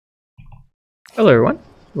Hello everyone,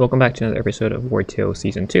 welcome back to another episode of Wartales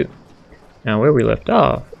Season 2. Now where we left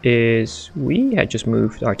off is we had just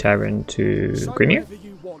moved our tavern to Grimir.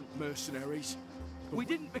 You want, mercenaries. We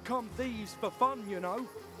didn't become thieves for fun, you know.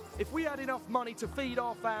 If we had enough money to feed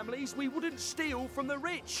our families, we wouldn't steal from the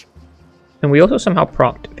rich. And we also somehow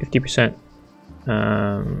procced 50%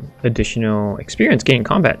 additional experience gain in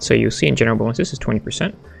combat. So you'll see in general bonus this is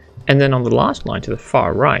 20%. And then on the last line to the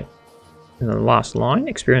far right, in the last line,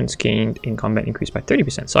 experience gained in combat increased by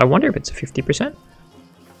 30%. So I wonder if it's a 50%.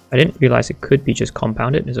 I didn't realize it could be just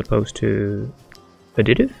compounded as opposed to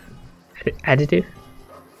additive.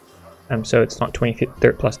 So it's not 20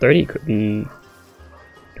 plus 30. It could be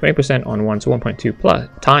 20% on one, so 1.2 plus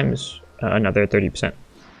times another 30%.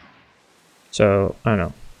 So I don't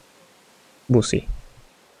know. We'll see.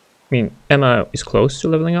 I mean, Emma is close to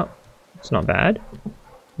leveling up. It's not bad.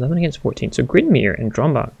 11 against 14. So Grimir and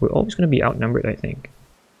Drombach, we're always going to be outnumbered, I think,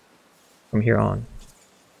 from here on.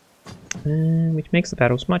 Which makes the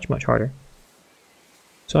battles much, much harder.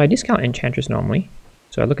 So I discount Enchantress normally.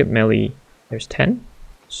 So I look at melee, there's 10.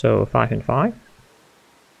 So 5 and 5.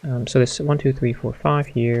 So there's 1, 2, 3, 4, 5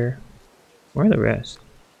 here. Where are the rest?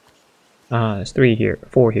 There's 3 here,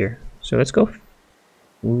 4 here. So let's go.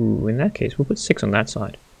 Ooh, in that case, we'll put 6 on that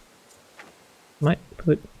side. Might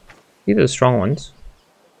put either the strong ones.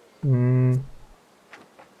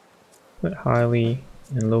 Put Harley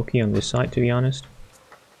and Loki on this side, to be honest.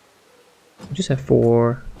 We just have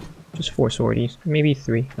 4, just 4 swordies, maybe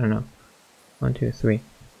 3, I don't know. 1, 2, 3.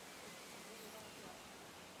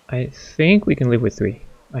 I think we can live with 3.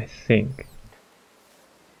 I think.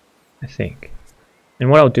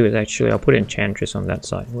 And what I'll do is actually I'll put Enchantress on that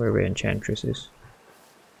side, wherever Enchantress is.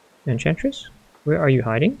 Enchantress? Where are you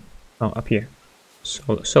hiding? Oh, up here.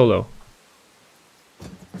 Solo.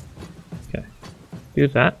 Okay. Do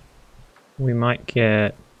that. We might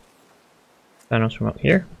get Thanos from up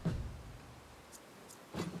here.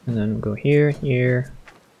 And then we'll go here, here.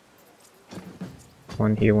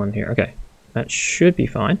 1 here, 1 here. Okay. That should be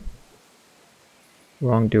fine.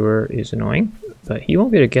 Wrongdoer is annoying, but he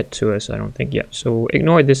won't be able to get to us, I don't think, yet. So we'll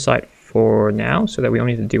ignore this side for now, so that we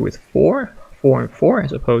only have to deal with 4, 4 and 4,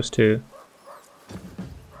 as opposed to... Oh,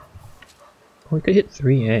 we could hit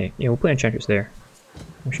 3, hey. Yeah, we'll put Enchantress there.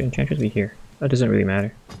 Or should Enchantress be here? That doesn't really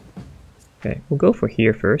matter. Okay, we'll go for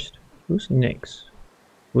here first. Who's next?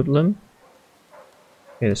 Woodlam?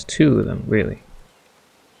 Yeah, there's 2 of them, really.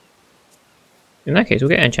 In that case, we'll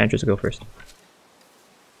get Enchantress to go first.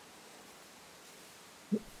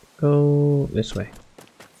 Go this way.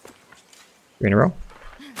 3 in a row.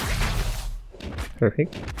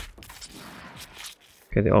 Perfect.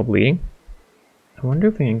 Okay, they're all bleeding. I wonder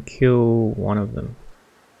if we can kill one of them.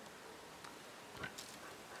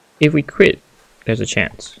 If we crit, there's a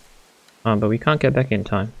chance. But we can't get back in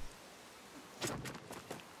time.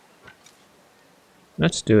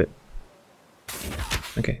 Let's do it.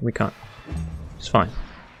 Okay, we can't. It's fine.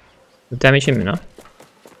 We've damaged him enough.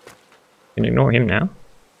 We can ignore him now.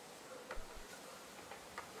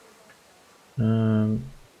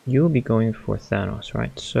 You'll be going for Thanos,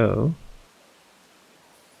 right? So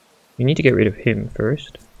we need to get rid of him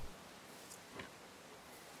first.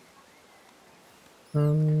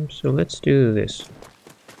 So let's do this.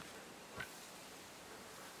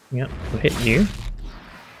 Yep, we'll hit you.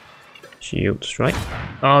 Shield strike.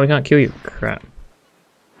 Oh, we can't kill you. Crap.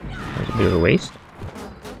 That was a bit of a waste.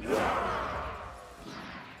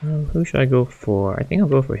 Who should I go for? I think I'll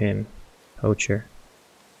go for him. Poacher.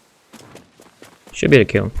 Should be able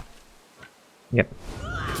to kill him. Yep.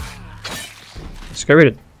 Let's get rid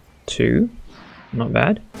of 2. Not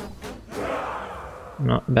bad.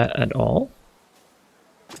 Not bad at all.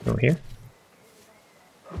 Go here.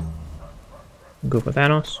 Go for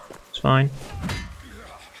Thanos. It's fine.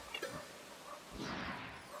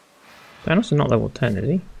 Thanos is not level 10, is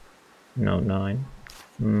he? No,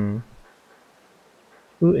 9.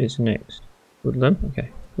 Who is next? Woodlam? Okay.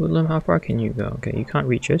 Woodlam, how far can you go? Okay, you can't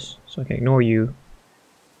reach us, so I can ignore you.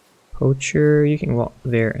 Poacher, you can walk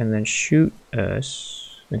there and then shoot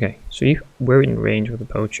us. Okay, so we're in range with the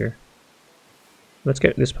Poacher. Let's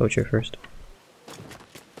get this Poacher first.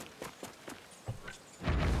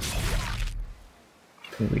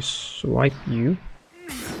 And we swipe you.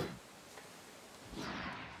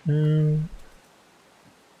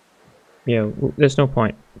 Yeah, there's no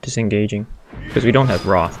point disengaging because we don't have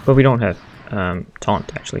Wrath, but we don't have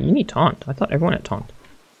Taunt actually. You need Taunt. I thought everyone had Taunt.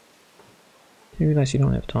 I didn't realize you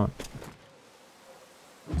don't have Taunt.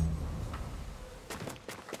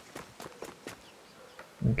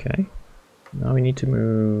 Okay. Now we need to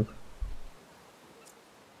move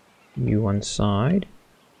you one side.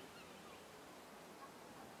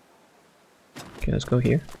 Okay, let's go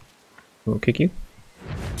here. We'll kick you.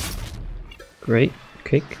 Great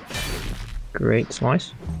kick. Great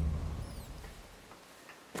slice.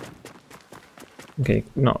 Okay,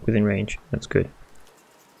 not within range. That's good.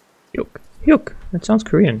 Hyuk. Hyuk. That sounds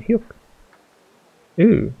Korean. Hyuk.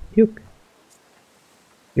 Ooh. Hyuk.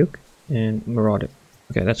 Hyuk. And Marauder.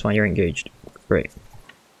 Okay, that's fine. You're engaged. Great.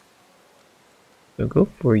 So go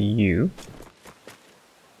for you.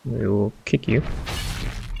 We will kick you.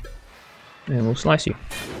 And we'll slice you.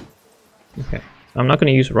 Okay. I'm not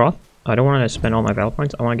going to use Wrath. I don't want to spend all my battle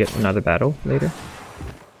points. I want to get another battle later.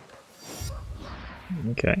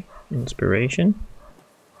 Okay. Inspiration.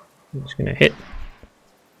 He's going to hit.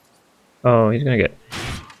 Oh, he's going to get...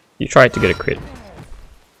 He tried to get a crit.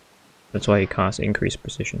 That's why he casts increased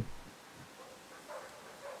precision.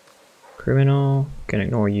 Criminal. Can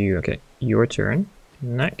ignore you. Okay. Your turn.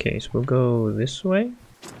 In that case, we'll go this way.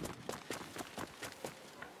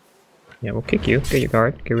 Yeah, we'll kick you. Get your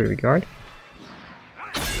guard. Get rid of your guard.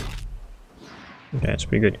 Okay, that's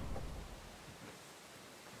pretty good.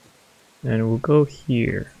 And we'll go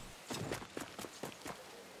here.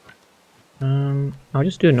 I'll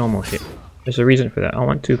just do a normal hit. There's a reason for that. I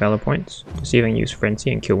want 2 valor points to see if I can use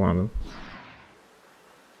Frenzy and kill one of them.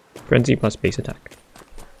 Frenzy plus base attack.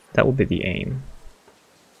 That will be the aim.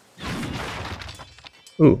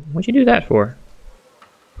 Ooh, what'd you do that for?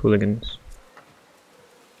 Hooligans.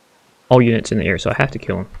 All units in the air, so I have to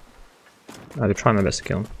kill him. I have to try my best to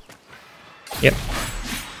kill him. Yep.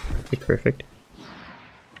 Perfect, perfect.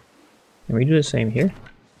 Can we do the same here?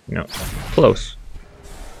 No. Close.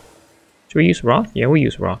 Should we use Wrath? Yeah, we'll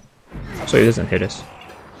use Wrath. So he doesn't hit us.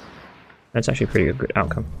 That's actually a pretty good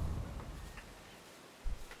outcome.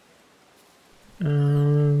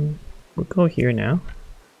 We'll go here now.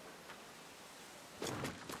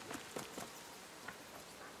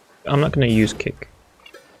 I'm not going to use kick.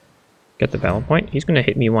 Get the battle point. He's going to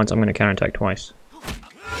hit me once, I'm going to counterattack twice.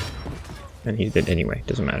 And he did anyway,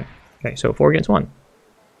 doesn't matter. Okay, so 4 against 1.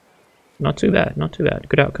 Not too bad, not too bad.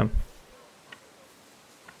 Good outcome.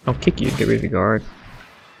 I'll kick you, get rid of your guard.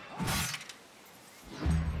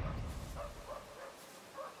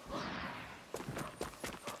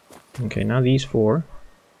 Okay, now these 4.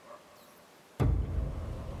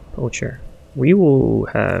 Poacher. We will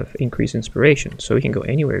have increased inspiration, so we can go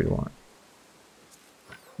anywhere we want.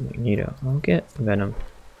 Magneto. I'll get Venom.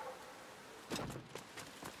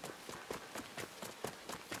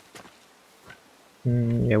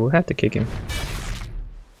 Yeah, we'll have to kick him.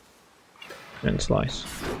 And slice.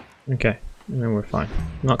 Okay, and then we're fine.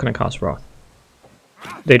 I'm not going to cast Wrath.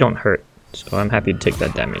 They don't hurt, so I'm happy to take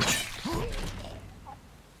that damage.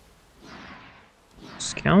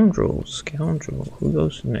 Scoundrel, scoundrel. Who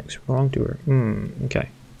goes next? Wrongdoer. Okay.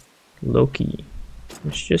 Loki.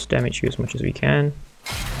 Let's just damage you as much as we can.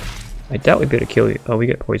 I doubt we'd be able to kill you. Oh, we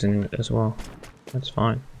get poison as well. That's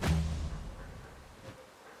fine.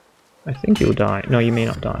 I think you'll die. No, you may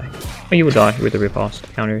not die. Oh, you will die with the riposte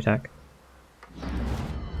counterattack.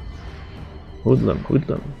 Hoodlum,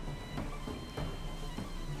 hoodlum.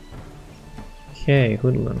 Okay,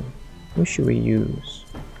 hoodlum. Who should we use?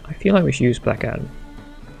 I feel like we should use Black Adam.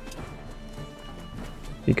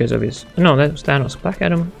 Because of his... No, that was Thanos. Black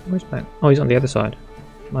Adam? Where's Black? Oh, he's on the other side.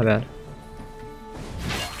 My bad.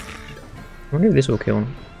 I wonder if this will kill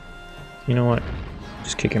him. You know what?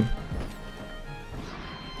 Just kick him.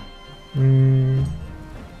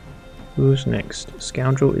 Who's next?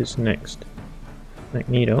 Scoundrel is next.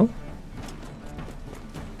 Magneto.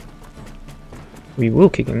 We will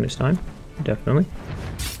kick him this time. Definitely.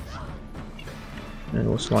 And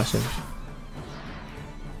we'll slice him.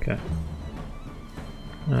 Okay.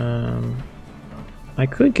 I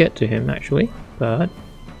could get to him actually, but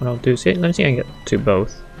what I'll do is let me see if I can get to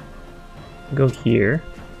both. Go here.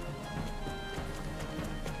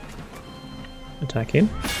 Attack him.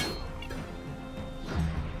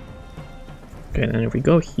 Okay, and then if we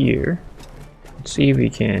go here, let's see if we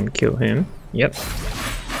can kill him. Yep.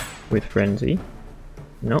 With Frenzy.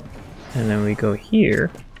 Nope. And then we go here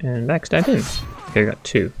and backstab him. Okay, I got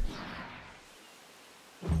 2.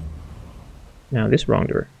 Now this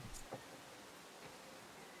wrongdoer.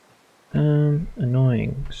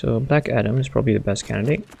 Annoying. So Black Adam is probably the best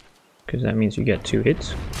candidate, because that means you get 2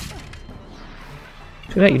 hits.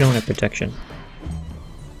 To that you don't have protection.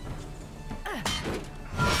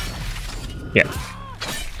 Yeah.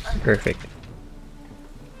 Perfect.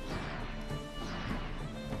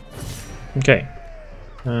 Okay.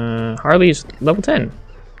 Harley is level 10.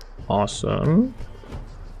 Awesome.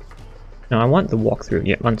 Now I want the walkthrough.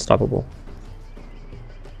 Yeah, unstoppable.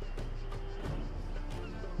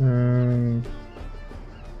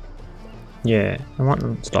 Yeah, I want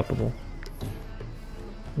unstoppable.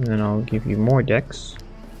 And then I'll give you more dex.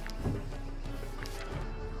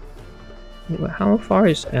 How far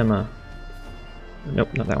is Emma?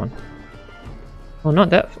 Nope, not that one. Oh, not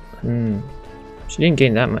that. She didn't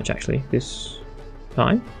gain that much actually this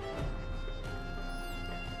time.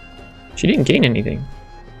 She didn't gain anything.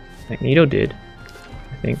 Magneto did.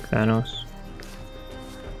 I think Thanos.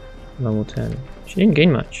 Level 10. She didn't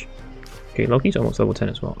gain much. Okay, Loki's almost level 10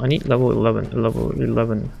 as well. I need level 11. Level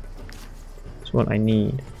 11 is what I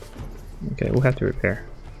need. Okay, we'll have to repair.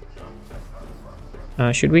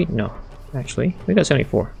 Should we? No. Actually, we got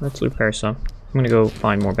 74. Let's repair some. I'm gonna go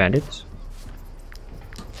find more bandits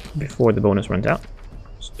before the bonus runs out.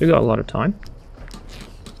 Still got a lot of time.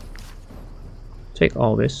 Take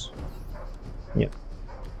all this. Yep.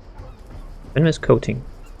 Venomous coating.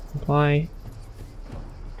 Apply.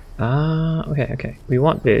 Okay. We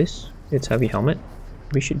want this. It's heavy helmet.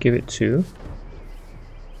 We should give it to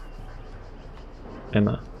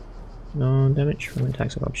Emma. No damage from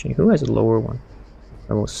attacks of opportunity. Who has a lower one?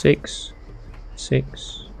 Level 6.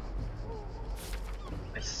 6.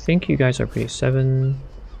 I think you guys are pretty 7.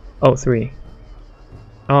 Oh, 3.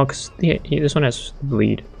 Oh, cause this one has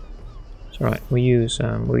bleed. It's alright. We'll use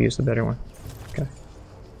the better one. Okay.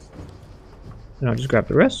 And I'll just grab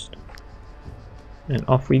the rest. And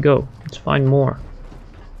off we go. Let's find more.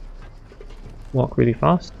 Walk really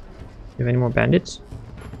fast. Do you have any more bandits?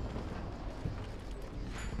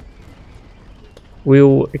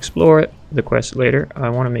 We'll explore the quest later. I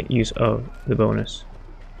want to make use of the bonus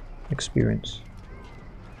experience.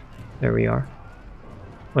 There we are.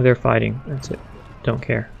 Oh, they're fighting. That's it. Don't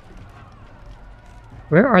care.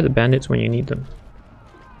 Where are the bandits when you need them?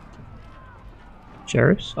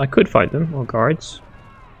 Sheriffs? I could fight them, or guards.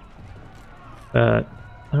 But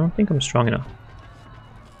I don't think I'm strong enough.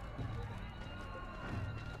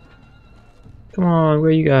 Come on, where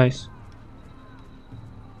are you guys?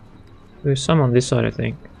 There's some on this side, I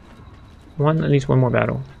think. At least one more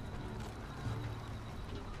battle.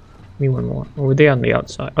 Maybe one more. Or were they on the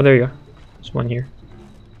outside? Oh, there you are. There's one here.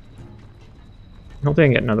 Hopefully I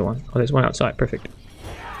can get another one. Oh, there's one outside. Perfect.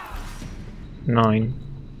 9.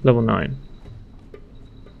 Level 9.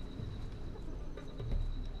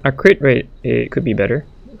 Our crit rate, it could be better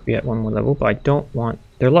if we had one more level, but I don't want...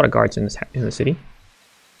 There are a lot of guards in the city,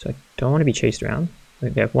 so I don't want to be chased around. I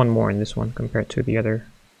think they have one more in this one compared to the other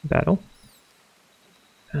battle.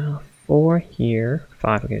 4 here.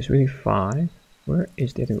 5. Okay, it's really 5. Where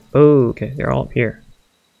is the other... Oh, okay, they're all up here.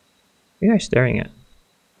 What are you guys staring at?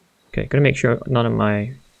 Okay, gotta make sure none of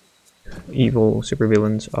my evil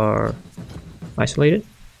supervillains are isolated.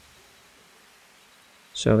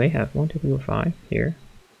 So they have 1, 2, 3, 4, 5 here.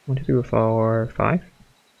 1, 2, 3, 4, 5.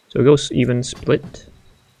 So it goes even split.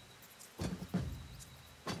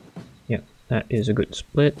 Yeah, that is a good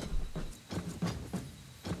split.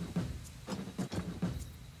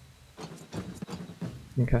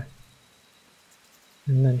 Okay.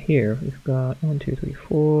 And then here we've got 1, 2, 3,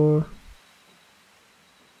 4.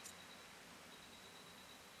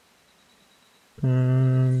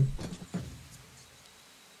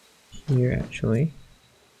 Here actually.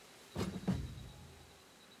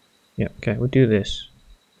 Yeah, okay, we'll do this.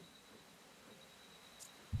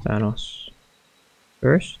 Thanos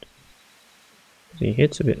first. He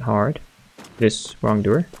hits a bit hard. This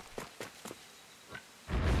wrongdoer.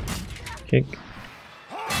 Kick.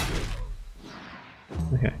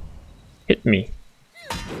 Okay. Hit me.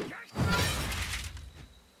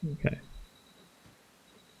 Okay.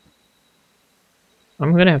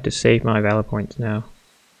 I'm gonna have to save my valor points now.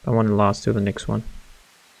 I want to last to the next one.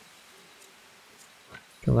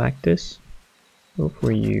 Galactus. Go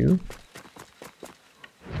for you.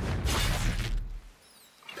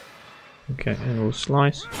 Okay, and we'll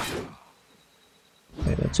slice.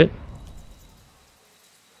 Okay, that's it.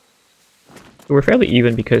 We're fairly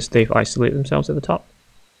even because they've isolated themselves at the top.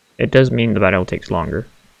 It does mean the battle takes longer,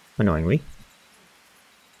 annoyingly.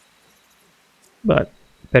 But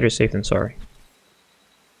better safe than sorry.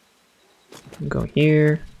 Go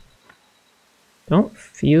here. Don't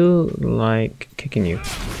feel like kicking you.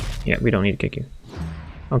 Yeah, we don't need to kick you.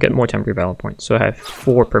 I'll get more temporary battle points, so I have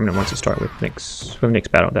 4 permanent ones to start with for the next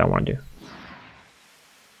battle that I want to do.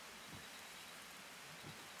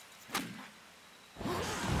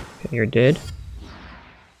 Okay, you're dead.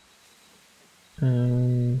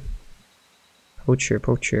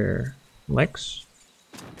 Poacher, Lex.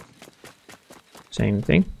 Same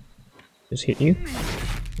thing. Just hit you.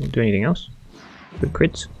 Won't do anything else. Good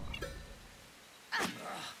crits.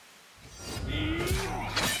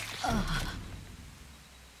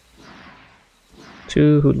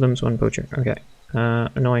 Two hoodlums, 1 poacher. Okay.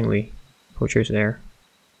 Annoyingly, poacher's there.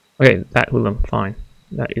 Okay, that hoodlum, fine.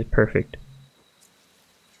 That is perfect.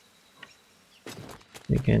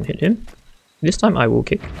 We can hit him. This time I will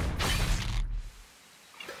kick.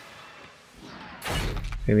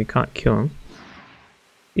 Okay, we can't kill him.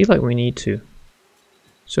 Feel like we need to.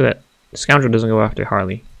 So that the scoundrel doesn't go after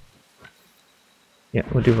Harley. Yeah,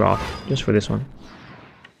 we'll do Roth, just for this one.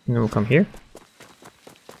 And then we'll come here.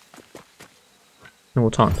 And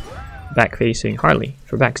we'll taunt. Back facing Harley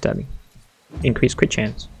for backstabbing. Increased crit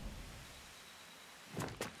chance.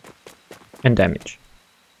 And damage.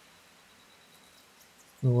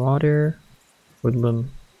 Marauder. Woodland.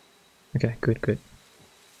 Okay, good.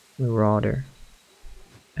 Marauder.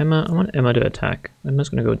 Emma, I want Emma to attack. Emma's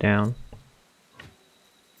gonna go down.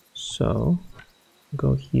 So,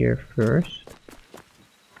 go here first.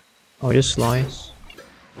 Oh, just slice.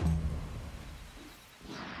 Are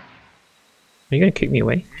you gonna kick me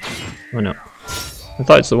away? Oh no. I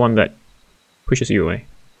thought it's the one that pushes you away.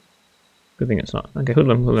 Good thing it's not. Okay,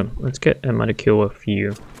 hoodlum. Let's get Emma to kill a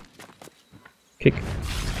few. Kick.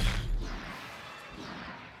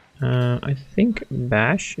 I think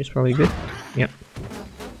bash is probably good. Yep.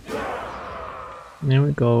 Now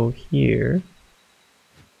we go here.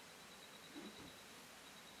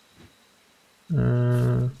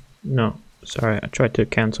 No. Sorry, I tried to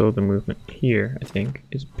cancel the movement here, I think,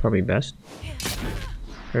 is probably best.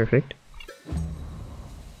 Perfect.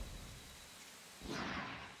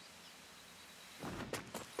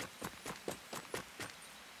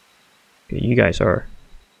 Okay, you guys are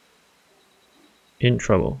in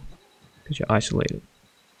trouble because you're isolated.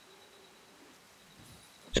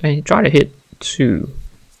 So I try to hit 2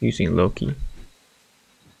 using Loki.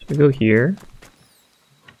 So we go here.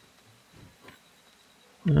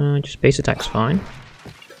 Just base attack's fine.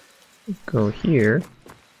 Go here.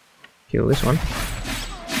 Kill this one.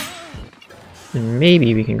 And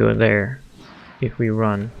maybe we can go there if we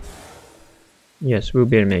run. Yes, we'll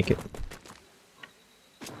be able to make it.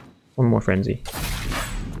 One more frenzy.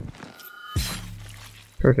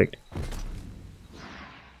 Perfect.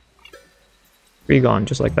 3 gone,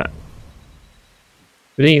 just like that.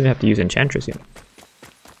 We didn't even have to use Enchantress yet.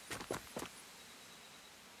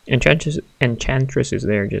 Enchantress is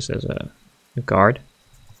there just as a guard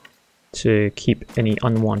to keep any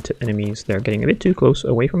unwanted enemies that are getting a bit too close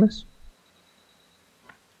away from us.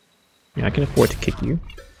 Yeah, I can afford to kick you.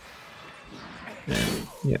 And,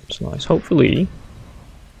 yep, slice. Hopefully,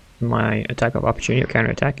 my attack of opportunity or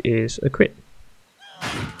counter attack is a crit.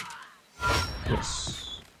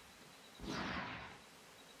 Yes.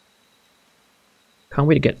 Can't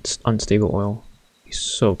wait to get unstable oil. He's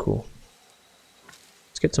so cool.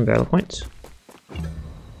 Let's get some battle points.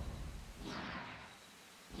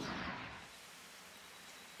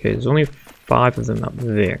 Okay, there's only 5 of them up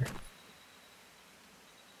there,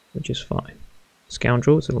 which is fine.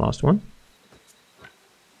 Scoundrel is the last one.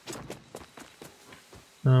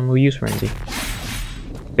 We'll use Frenzy.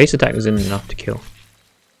 Base attack isn't enough to kill.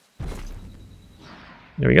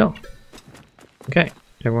 There we go. Okay,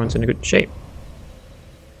 everyone's in a good shape.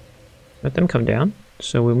 Let them come down.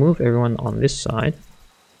 So we'll move everyone on this side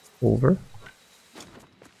over.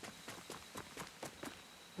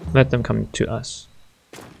 Let them come to us.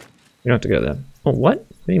 We don't have to go to them. Oh, what?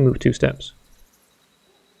 They move 2 steps.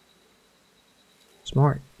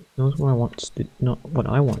 Smart. Knows what I want to do, not what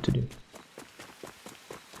I want to do.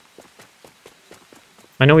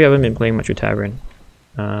 I know we haven't been playing much with Tavern.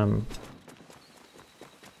 It's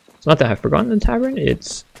not that I've forgotten the Tavern,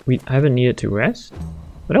 it's I haven't needed to rest.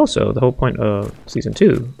 But also, the whole point of Season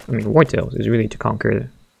 2, I mean Wartales, is really to conquer...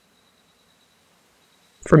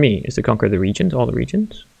 For me, is to conquer the regions, all the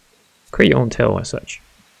regions. Create your own tale as such.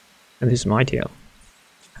 And this is my tale.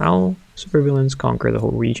 How supervillains conquer the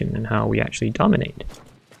whole region and how we actually dominate.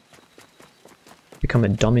 Become a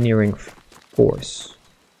domineering force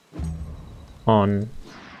on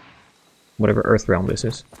whatever Earth realm this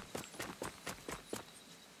is.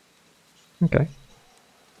 Okay.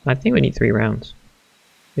 I think we need 3 rounds.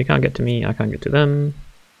 They can't get to me, I can't get to them.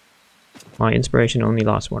 My inspiration only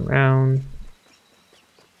lasts 1 round.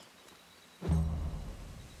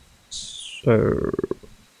 So...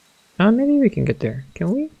 maybe we can get there.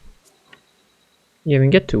 Can we? Yeah, we can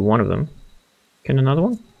get to one of them. Can another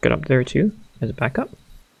one get up there too, as a backup?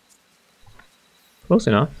 Close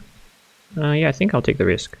enough. Yeah, I think I'll take the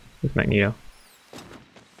risk with Magneto.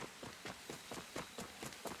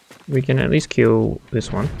 We can at least kill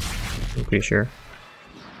this one, I'm pretty sure.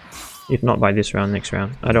 If not by this round, next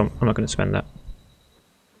round. I'm not going to spend that.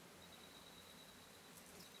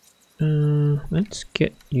 Let's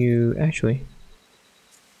get you, actually.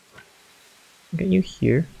 Get you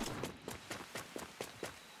here.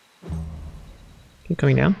 Keep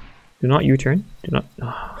coming down. Do not U-turn. Do not...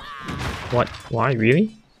 Oh. What? Why?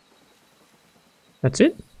 Really? That's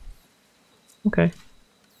it? Okay.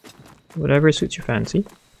 Whatever suits your fancy.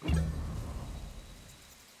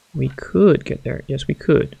 We could get there. Yes, we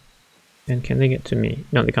could. And can they get to me?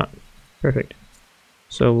 No, they can't. Perfect.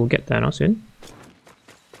 So we'll get Thanos in.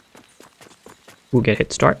 We'll get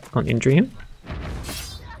hit start on injuring him.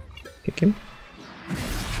 Kick him.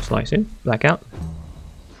 Slice in. Blackout.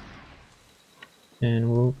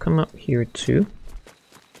 And we'll come up here too.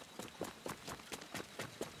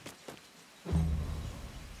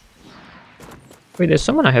 Wait, there's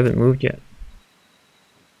someone I haven't moved yet.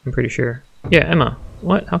 I'm pretty sure. Yeah, Emma.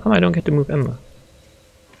 What? How come I don't get to move Emma?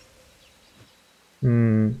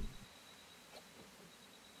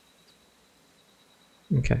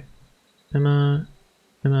 Okay. Emma,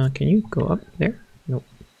 can you go up there? Nope.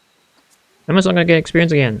 Emma's not gonna get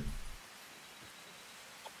experience again.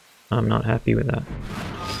 I'm not happy with that.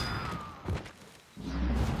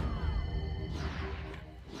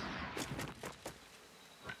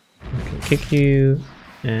 Okay, kick you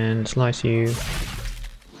and slice you.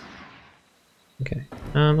 Okay,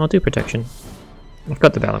 I'll do protection. I've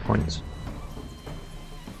got the battle points.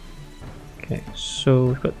 Okay, so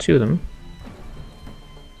we've got two of them.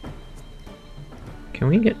 Can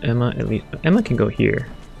we get Emma at least? Emma can go here.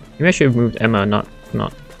 Maybe I should have moved Emma, not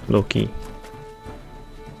Loki.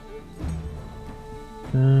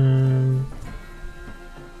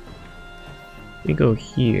 We go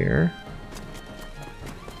here.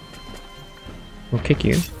 We'll kick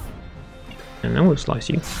you. And then we'll slice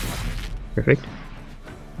you. Perfect.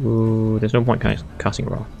 Ooh, there's no point casting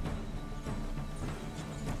raw.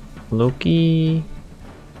 Loki.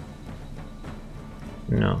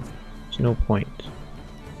 No, there's no point.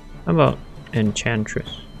 How about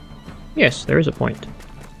Enchantress? Yes, there is a point.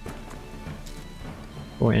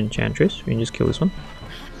 For Enchantress, we can just kill this one.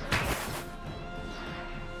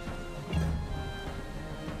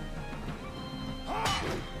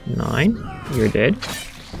 Nine, you're dead.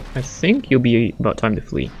 I think you'll be about time to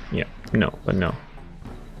flee. Yeah, no, but no.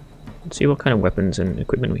 Let's see what kind of weapons and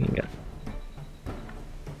equipment we can get.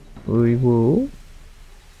 We will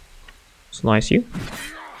slice you.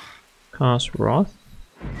 Cast Wrath.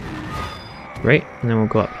 Great, and then we'll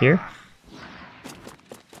go up here.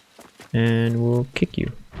 And we'll kick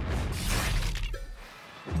you.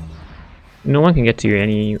 No one can get to you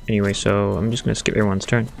anyway, so I'm just gonna skip everyone's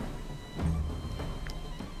turn.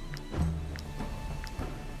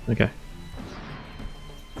 Okay.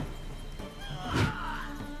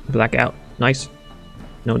 Blackout. Nice.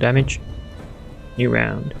 No damage. New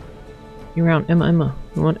round. New round. Emma.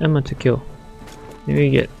 We want Emma to kill. Maybe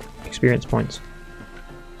you get experience points.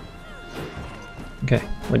 Okay.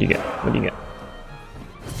 What do you get? What do you get?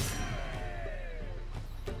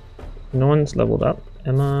 No one's leveled up.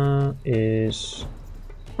 Emma is...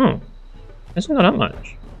 That's not that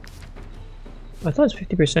much. I thought it's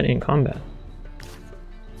 50% in combat.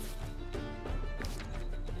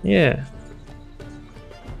 Yeah.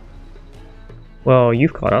 Well,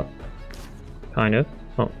 you've caught up. Kind of.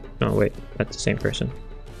 Oh, no, wait. That's the same person.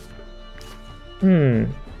 Oh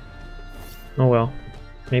well.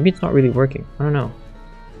 Maybe it's not really working. I don't know.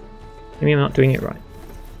 Maybe I'm not doing it right.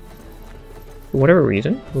 For whatever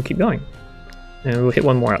reason, we'll keep going. And we'll hit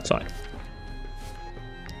one more outside.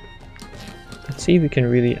 Let's see if we can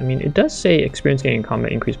really... I mean, it does say experience gain in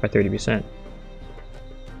combat increased by 30%.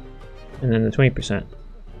 And then the 20%.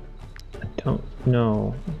 I don't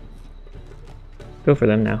know. Go for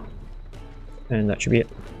them now. And that should be it.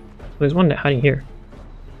 There's one hiding here.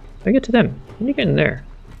 I get to them. When you get in there?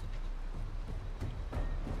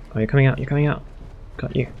 Oh, you're coming out. You're coming out.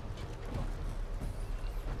 Got you.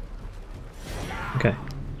 Okay.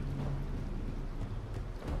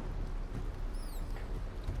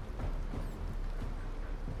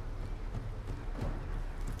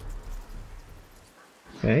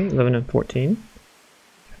 Okay, 11 and 14.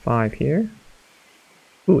 5 here.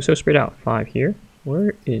 Ooh, so spread out. 5 here.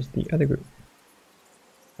 Where is the other group?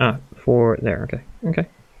 Ah, 4 there. Okay. Okay.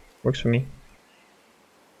 Works for me.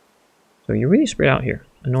 So you're really spread out here.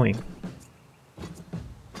 Annoying.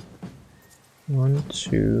 1,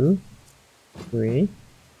 2, 3.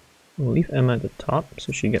 We'll leave Emma at the top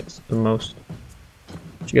so she gets the most.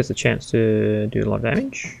 She gets the chance to do a lot of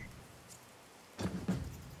damage.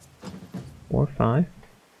 4, 5. I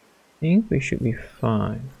think we should be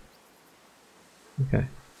fine. Okay.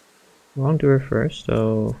 Wrongdoer first,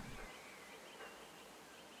 so...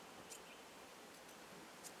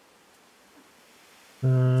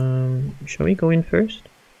 shall we go in first?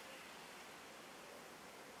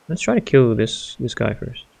 Let's try to kill this guy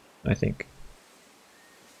first, I think.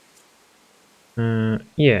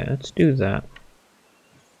 Yeah, let's do that.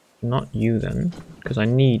 Not you then, because I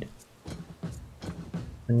need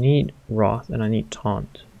Wrath and I need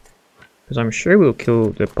Taunt. Because I'm sure we'll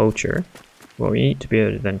kill the poacher. Well, we need to be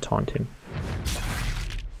able to then taunt him.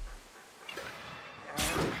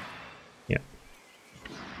 Yeah.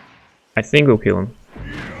 I think we'll kill him.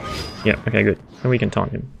 Yeah, okay, good. Then we can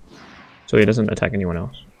taunt him. So he doesn't attack anyone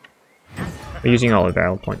else. We're using all our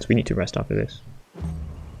barrel points. We need to rest after this.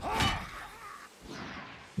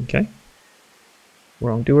 Okay.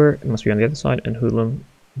 Wrongdoer, it must be on the other side, and Hoodlum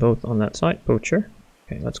both on that side. Poacher.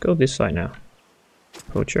 Okay, let's go this side now.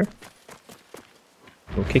 Poacher.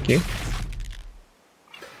 We'll kick you.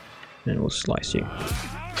 And we'll slice you.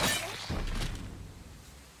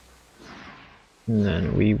 And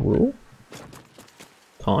then we will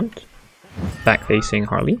taunt. Back facing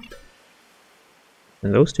Harley.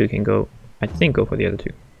 And those two can go, I think, go for the other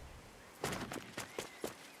two.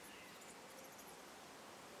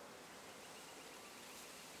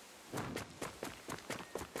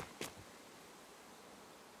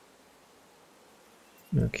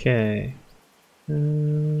 Okay.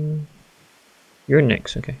 You're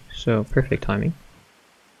next, okay. So, perfect timing.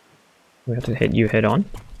 We have to hit you head on.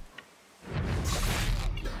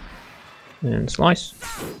 And slice.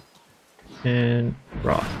 And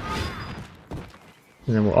Wrath.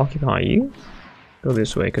 And then we'll occupy you. Go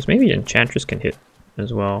this way, because maybe Enchantress can hit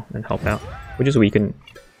as well and help out. Which is weaken,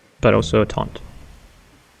 but also taunt.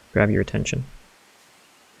 Grab your attention.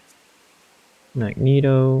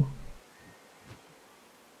 Magneto.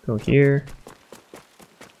 Go here.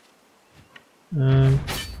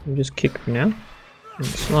 We'll just kick for now. And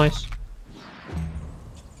slice.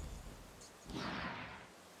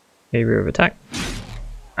 Area of attack.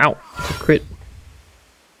 Ow! It's a crit.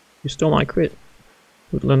 You stole my crit.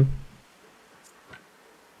 Hoodlum.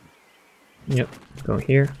 Yep, go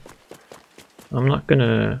here. I'm not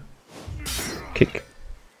gonna kick.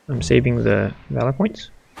 I'm saving the valor points.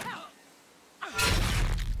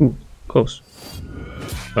 Ooh, close.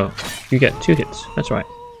 Oh, you get 2 hits. That's right.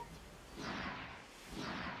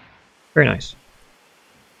 Very nice.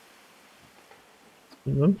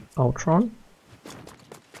 Ultron.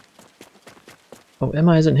 Oh,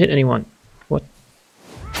 Emma hasn't hit anyone. What?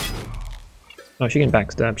 Oh, she can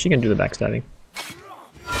backstab. She can do the backstabbing.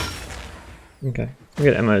 Okay, we'll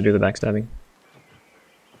get Emma to do the backstabbing.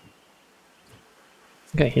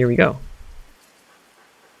 Okay, here we go.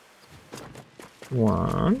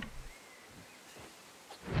 1.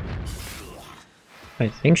 I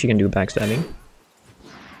think she can do backstabbing.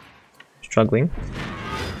 Struggling.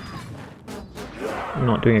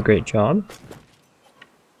 Not doing a great job.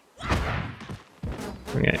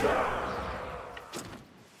 Okay.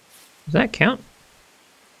 Does that count?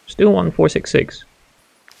 Still 1466.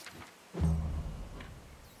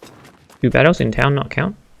 Do battles in town not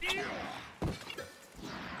count?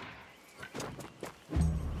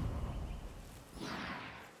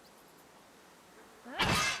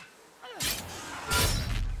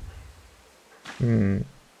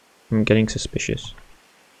 I'm getting suspicious.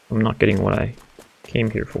 I'm not getting what I came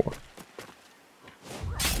here for.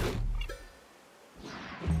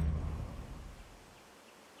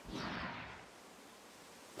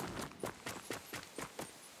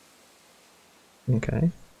 Okay.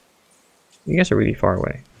 You guys are really far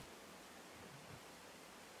away.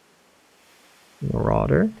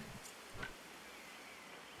 Marauder.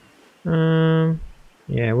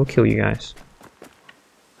 Yeah, we'll kill you guys.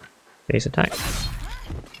 Base attack.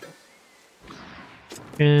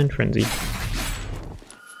 And frenzy.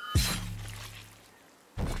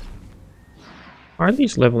 Are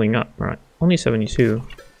these leveling up? Right, only 72.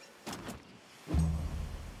 I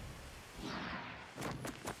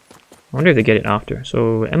wonder if they get it after.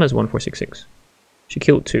 So Emma's 1466. She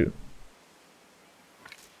killed 2.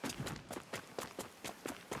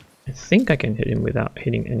 I think I can hit him without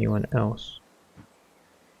hitting anyone else.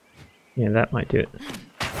 Yeah, that might do it.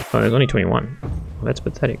 Oh, there's only 21. Well, that's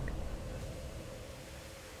pathetic.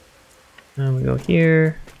 And we go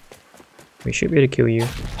here. We should be able to kill you.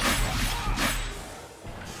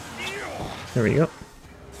 There we go.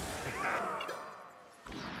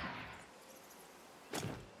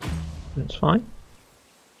 That's fine.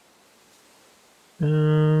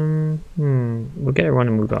 We'll get everyone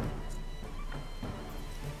to move up.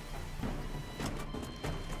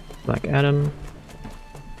 Black Adam.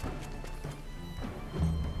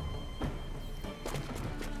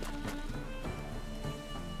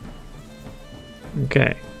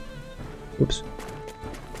 Okay. Oops.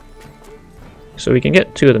 So we can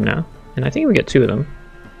get 2 of them now. And I think we get 2 of them.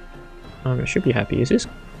 I should be happy. Is this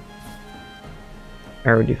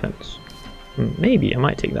arrow defense? Maybe. I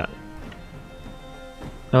might take that.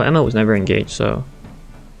 Oh, Emma was never engaged, so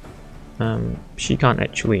she can't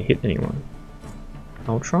actually hit anyone.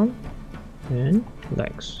 Ultron and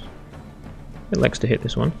Lex. Get Lex to hit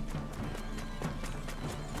this one.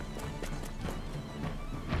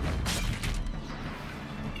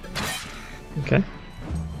 Okay.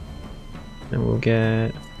 And we'll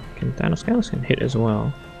get... Can Thanos? Thanos can hit as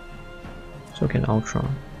well. So can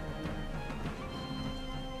Ultron.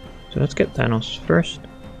 So let's get Thanos first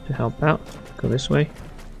to help out. Go this way.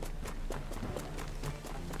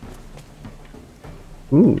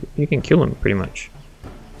 Ooh, you can kill him pretty much.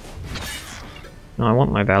 No, I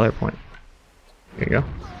want my Valor point. Here you go.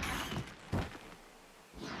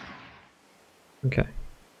 Okay.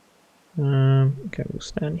 Okay, we'll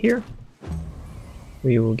stand here.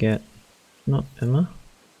 We will get, not Emma,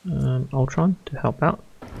 Ultron to help out.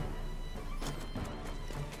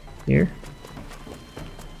 Here.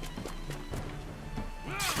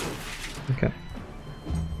 Okay.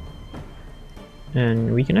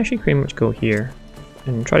 And we can actually pretty much go here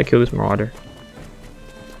and try to kill this Marauder.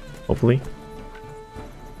 Hopefully.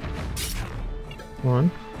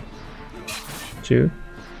 1, 2,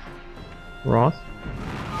 Roth.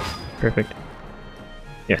 Perfect.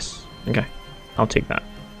 Yes. Okay. I'll take that.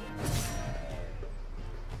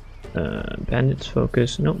 Bandits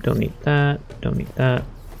focus. Nope, don't need that. Don't need that.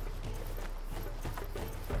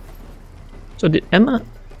 So did Emma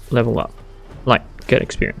level up? Like, get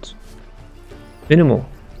experience? Minimal.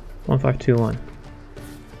 1521.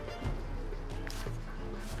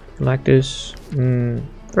 Galactus.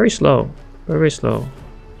 Very slow. Very, very slow.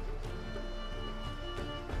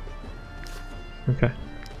 Okay.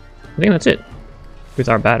 I think that's it with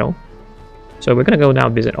our battle. So we're gonna go now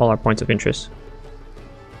visit all our points of interest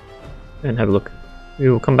and have a look. We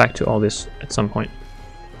will come back to all this at some point.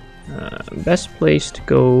 Best place to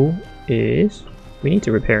go is... We need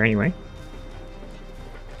to repair anyway.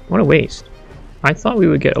 What a waste. I thought we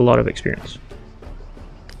would get a lot of experience.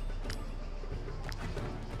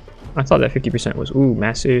 I thought that 50% was, ooh,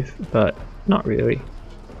 massive, but not really.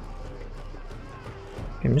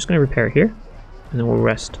 Okay, I'm just gonna repair here, and then we'll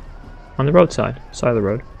rest on the roadside, side of the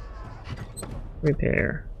road.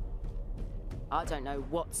 Repair. I don't know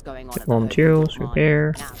what's going on. Get more materials,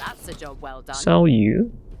 repair. Now that's a job well done. Sell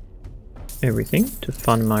you everything to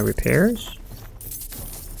fund my repairs.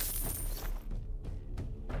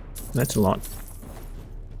 That's a lot.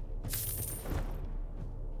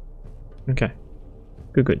 Okay.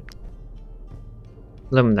 Good, good.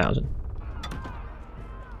 11,000.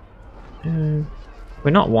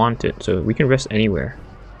 We're not wanted, so we can rest anywhere.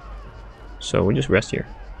 So we'll just rest here.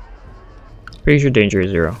 Pretty sure danger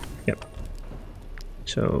is 0. Yep.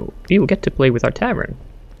 So we will get to play with our tavern.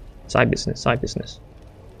 Side business, side business.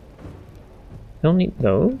 Don't need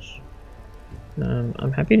those.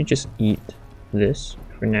 I'm happy to just eat this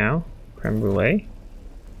for now. Creme brulee.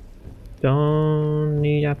 Don't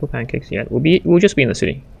need apple pancakes yet. We'll just be in the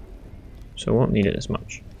city, so won't need it as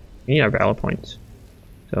much. We need our valor points.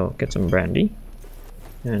 So get some brandy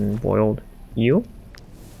and boiled eel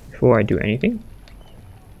before I do anything.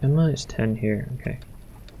 Emma is 10 here. Okay.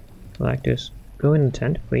 Galactus, go in the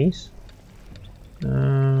tent, please.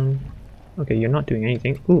 Okay, you're not doing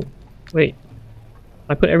anything. Ooh, wait.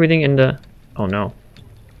 I put everything in the... Oh no.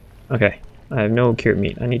 Okay, I have no cured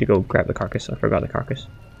meat. I need to go grab the carcass. I forgot the carcass.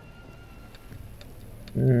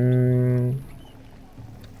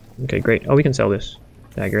 Okay, great. Oh, we can sell this.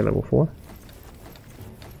 Dagger level 4.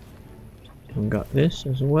 And got this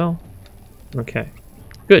as well. Okay,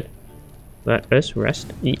 good. Let us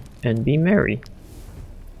rest, eat, and be merry.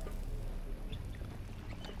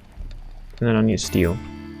 And then I need steel.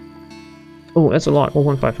 Oh, that's a lot.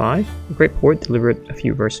 0155. Great port delivered a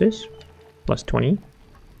few verses. Plus 20.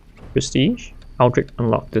 Prestige. Aldrich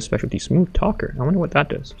unlocked the specialty smooth talker. I wonder what that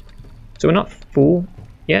does. So we're not full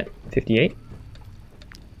yet. 58.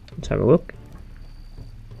 Let's have a look.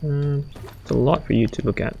 It's a lot for you to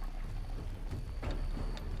look at.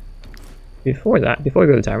 Before that, before we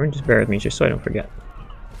go to the tavern, just bear with me just so I don't forget.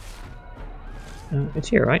 It's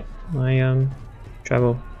here, right? My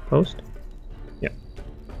travel post? Yep.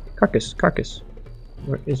 Carcass, carcass.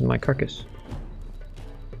 Where is my carcass?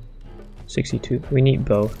 62. We need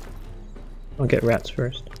both. I'll get rats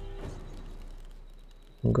first.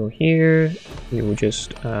 We'll go here. We will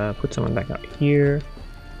just put someone back out here.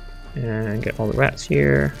 And get all the rats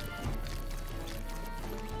here.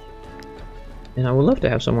 And I would love to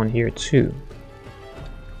have someone here too.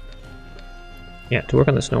 Yeah, to work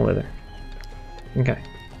on the snow leather. Okay.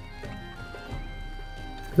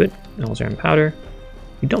 Good. Alzheimer's powder.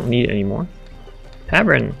 We don't need it anymore.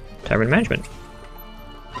 Tavern management.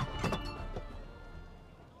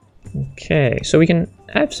 Okay. Okay, so we can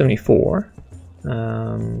have 74.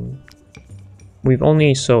 We've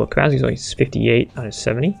only, so capacity's only 58 out of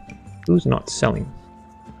 70. Who's not selling?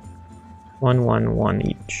 1, 1, 1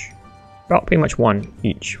 each. Well, pretty much 1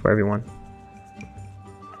 each for everyone.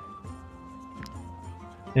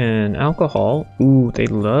 And alcohol, ooh, they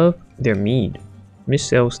love their mead. Miss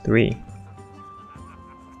sells 3.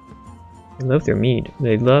 They love their mead.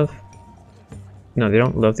 They love... No, they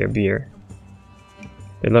don't love their beer.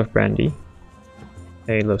 They love brandy.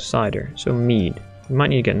 They love cider. So mead. We might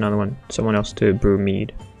need to get another one. Someone else to brew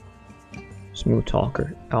mead. Smooth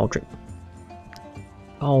talker. Aldrich.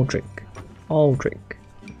 Aldrich. Aldrich.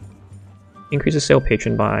 Increases sale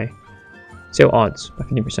patron by... Sale odds by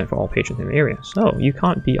 50% for all patrons in the area. So, you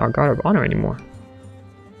can't be our guard of honor anymore.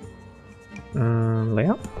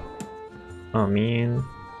 Layout? Oh man.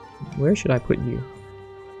 Where should I put you?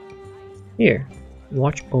 Here.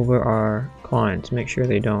 Watch over our clients. Make sure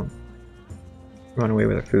they don't run away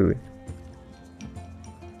with our food.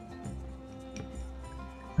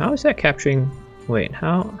 How is that capturing... Wait,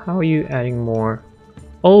 how are you adding more...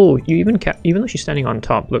 Oh, you even though she's standing on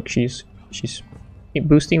top, look, she's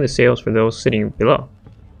boosting the sales for those sitting below.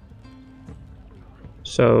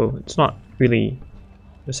 So it's not really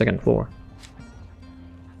the second floor.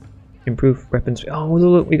 Improve weapons. Oh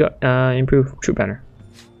look, we got improved troop banner.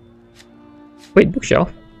 Wait,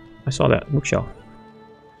 bookshelf. I saw that bookshelf.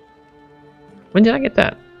 When did I get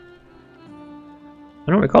that?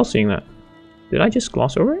 I don't recall seeing that. Did I just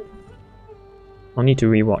gloss over it? I'll need to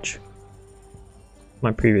rewatch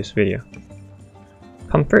my previous video.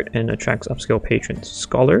 Comfort and attracts upscale patrons.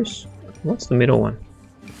 Scholars? What's the middle one?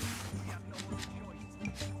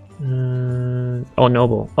 Oh,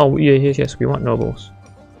 noble. Oh, yes, we want nobles.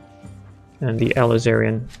 And the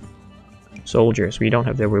Elazarian soldiers. We don't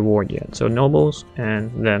have their reward yet. So nobles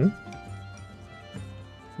and them.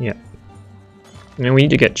 Yeah. And then we need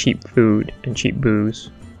to get cheap food and cheap booze.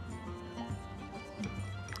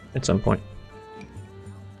 At some point.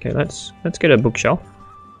 Okay, let's get a bookshelf.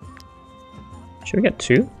 Should we get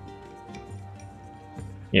 2?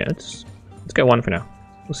 Yeah, let's get 1 for now.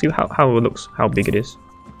 We'll see how it looks, how big it is.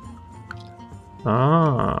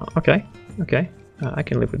 Ah, okay, okay. I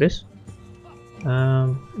can live with this.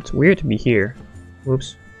 It's weird to be here.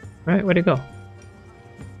 Whoops. Alright, where'd it go?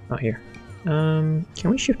 Not here. Can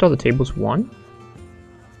we shift all the tables 1?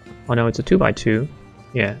 Oh no, it's a 2x2.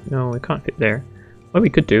 Yeah, no, it can't fit there. What we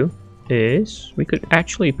could do is we could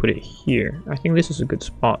actually put it here. I think this is a good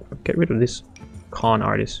spot. Get rid of this con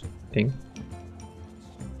artist thing.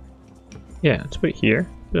 Yeah, let's put it here.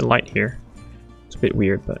 Put a light here. It's a bit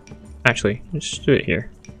weird, but actually, let's just do it here.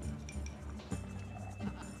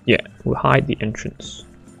 Yeah, we'll hide the entrance.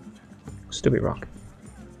 Stupid rock.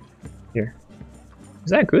 Here.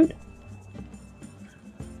 Is that good?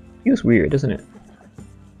 Feels weird, doesn't it?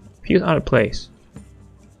 Feels out of place.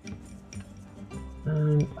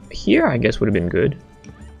 Here I guess would have been good.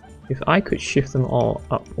 If I could shift them all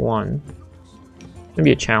up 1.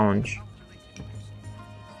 Maybe a challenge.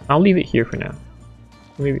 I'll leave it here for now.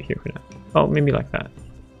 I'll leave it here for now. Oh, maybe like that.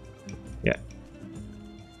 Yeah.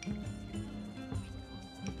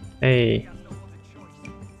 Hey.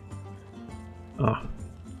 Oh.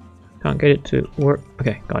 Can't get it to work.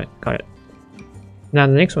 Okay, got it, got it. Now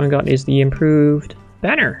the next one I got is the improved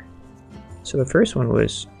banner. So the first one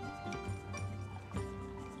was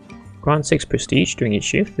grant 6 prestige during each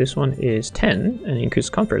shift. This one is 10 and increases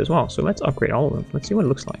comfort as well. So let's upgrade all of them. Let's see what it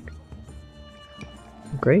looks like.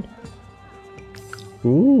 Upgrade.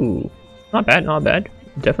 Ooh, not bad, not bad.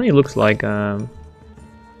 Definitely looks like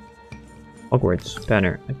Hogwarts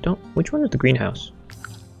banner. I don't. Which one is the greenhouse?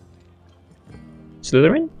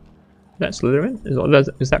 Slytherin? Is that Slytherin?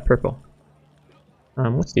 Is that purple?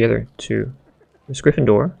 What's the other 2? There's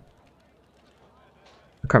Gryffindor.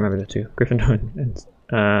 I can't remember the 2. Gryffindor and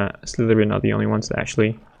Slytherin are the only ones that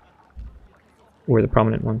actually were the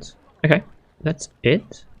prominent ones. Okay, that's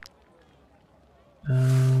it.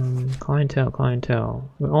 Clientele.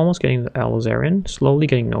 We're almost getting the Elazarian, slowly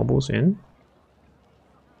getting nobles in.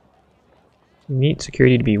 We need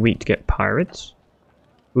security to be weak to get pirates.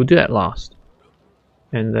 We'll do that last.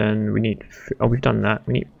 And then we need... Oh, we've done that.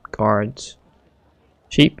 We need guards.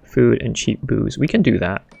 Cheap food and cheap booze. We can do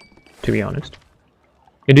that, to be honest.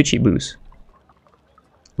 We can do cheap booze.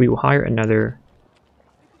 We will hire another...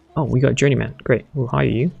 Oh, we got Journeyman. Great. We'll hire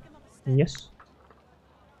you. Yes.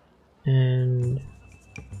 And...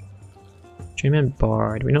 Journeyman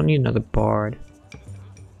Bard. We don't need another Bard.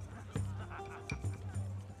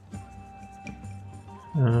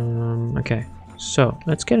 Okay. So,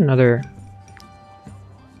 let's get another...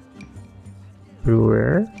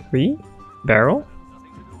 Brewery? Barrel?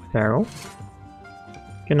 Barrel.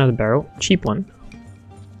 Get another barrel. Cheap one.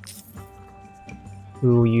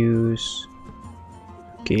 We'll use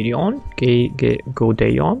Godeon.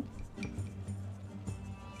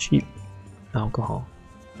 Cheap alcohol.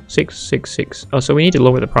 666. Oh, so we need to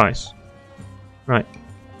lower the price. Right.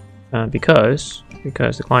 Because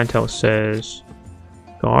the clientele says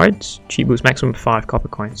guards, cheap boost, maximum 5 copper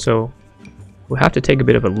coins. So we'll have to take a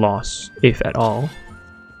bit of a loss, if at all.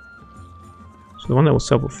 So the one that will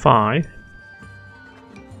sell for 5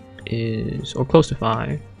 is, or close to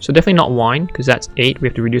 5. So definitely not wine, because that's 8. We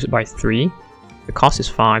have to reduce it by 3. The cost is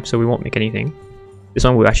 5, so we won't make anything. This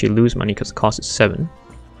one will actually lose money because the cost is 7.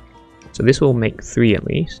 So this will make 3 at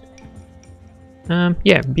least.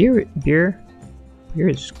 Yeah, beer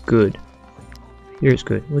is good. Beer is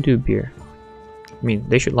good. We'll do beer. I mean,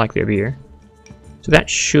 they should like their beer. So that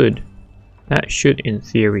should in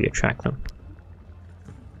theory attract them.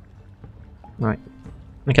 Right.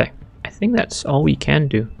 Okay. I think that's all we can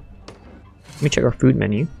do. Let me check our food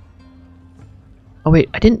menu. Oh wait,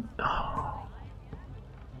 I didn't... Oh.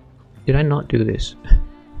 Did I not do this?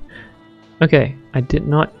 Okay, I did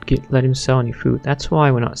not let him sell any food. That's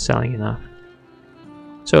why we're not selling enough.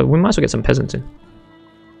 So we might as well get some peasants in.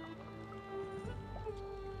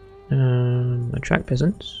 Attract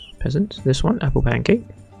peasants. Peasants. This one, apple pancake.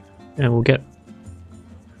 And we'll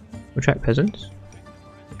attract peasants.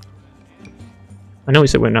 I know we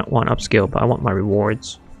said we're not want upscale, but I want my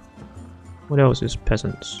rewards. What else is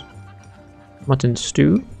peasants? Mutton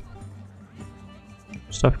stew.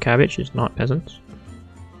 Stuffed cabbage is not peasants.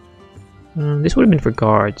 This would have been for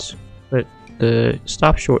guards, but the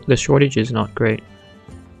shortage is not great.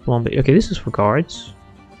 Okay, this is for guards.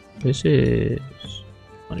 This is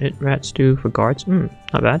rat stew for guards.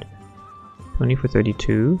 Not bad. 20 for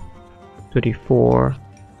 32. 34.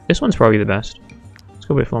 This one's probably the best. Let's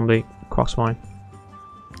go with flambe croc swine.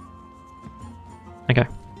 Okay,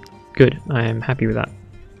 good. I am happy with that.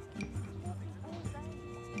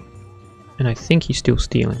 And I think he's still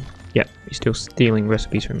stealing. Yep, he's still stealing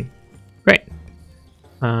recipes from me. Great.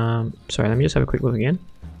 Sorry, let me just have a quick look again.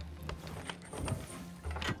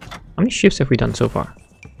 How many shifts have we done so far?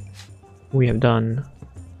 We have done...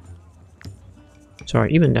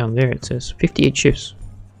 Sorry, even down there it says 58 shifts.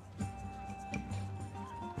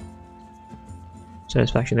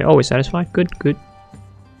 Satisfaction. They're always satisfied. Good, good.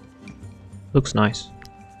 Looks nice.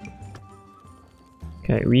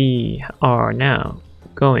 Okay, we are now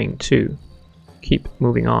going to keep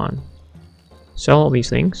moving on. Sell all these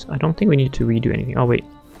things. I don't think we need to redo anything. Oh wait,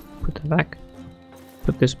 put that back.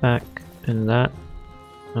 Put this back and that.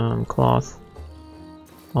 Cloth.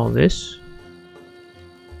 All this.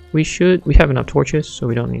 We have enough torches, so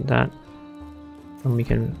we don't need that. And we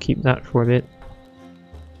can keep that for a bit.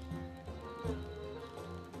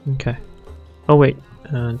 Okay. Oh wait,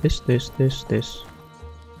 this.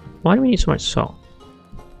 Why do we need so much salt?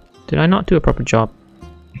 Did I not do a proper job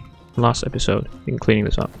last episode in cleaning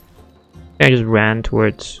this up? I just ran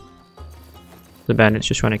towards the bandits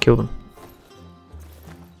just trying to kill them.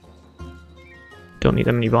 Don't need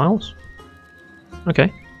that many vials.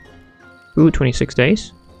 Okay. Ooh, 26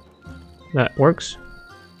 days. That works.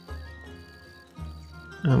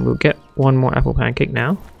 And we'll get one more apple pancake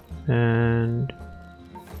now. And...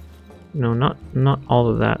 no, not all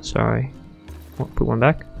of that, sorry. I'll put one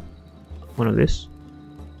back. One of this.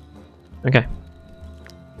 Okay.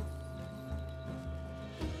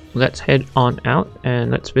 Let's head on out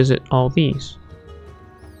and let's visit all these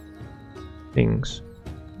things.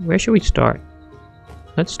 Where should we start?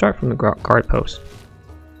 Let's start from the guard post.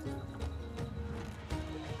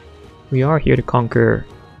 We are here to conquer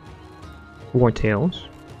Wartales,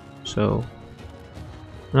 so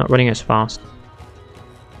I'm not running as fast.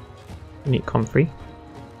 I need comfrey.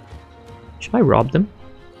 Should I rob them?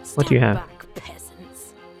 What do you have? Back,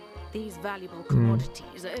 peasants. These valuable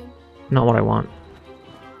commodities, eh? Not what I want.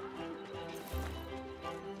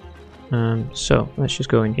 So let's just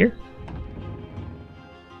go in here.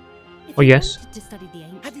 Oh yes.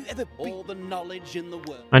 Have you ever all the knowledge in the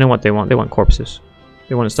world? I know what they want. They want corpses.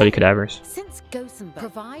 They want to study cadavers. Since Gothenburg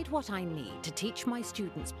provide what I need to teach my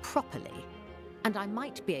students properly, and I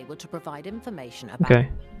might be able to provide information about... Okay,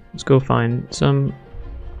 let's go find some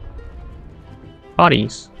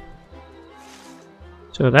bodies.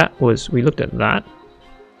 So that was, we looked at that.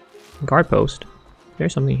 Guard post.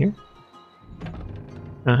 There's something here.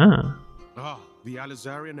 Uh-huh. Ah, the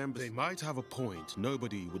Alizarian Embassy. They might have a point.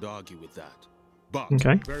 Nobody would argue with that. But,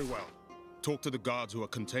 okay. Very well. Talk to the guards who are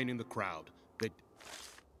containing the crowd.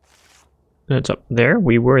 It's up there.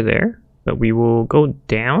 We were there, but we will go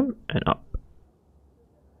down and up.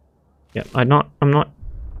 Yeah, I'm not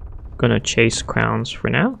gonna chase crowns for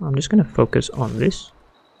now. I'm just gonna focus on this.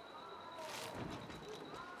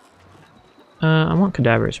 I want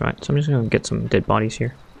cadavers, right? So I'm just gonna get some dead bodies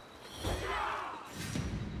here.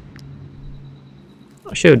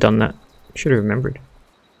 I should have done that. Should have remembered.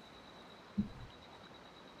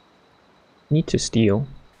 Need to steal.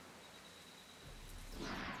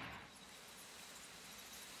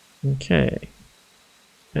 Okay.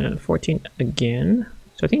 14 again.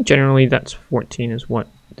 So I think generally that's 14 is what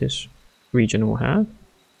this region will have.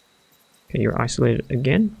 Okay, you're isolated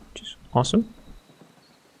again, which is awesome.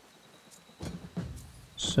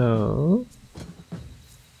 So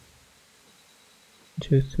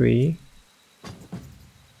 2, 3.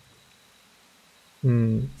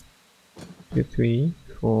 2, 3,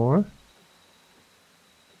 4.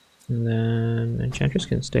 And then Enchantress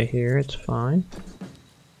can stay here, it's fine.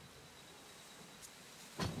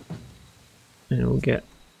 And we'll get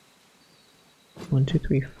 1, 2,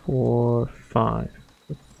 3, 4, 5.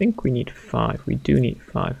 I think we need 5. We do need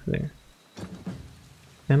 5 there.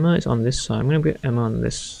 Emma is on this side. I'm gonna get Emma on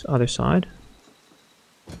this other side.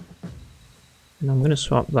 And I'm gonna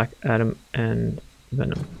swap Black Adam and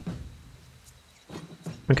Venom.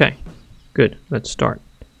 Okay, good. Let's start.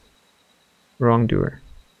 Wrongdoer.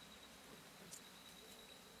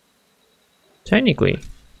 Technically.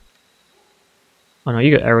 Oh no,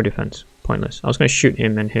 you got arrow defense. Pointless. I was gonna shoot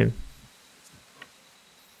him and him.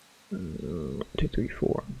 1, 2, 3,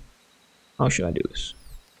 4. How should I do this?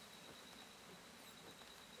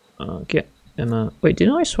 Get Emma. Wait,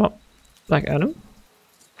 didn't I swap Black Adam?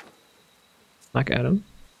 Black Adam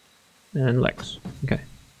and Lex. Okay.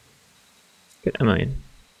 Get Emma in.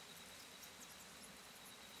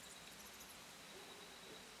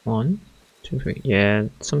 1, 2, 3. Yeah,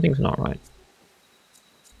 something's not right.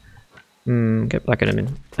 Get Black Adam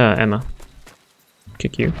in. Emma.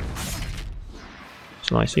 Kick you.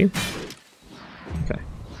 Slice you. Okay.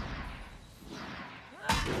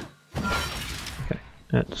 Okay,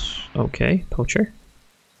 that's okay. Poacher.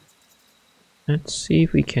 Let's see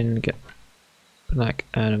if we can get Black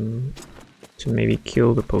Adam to maybe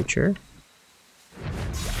kill the poacher.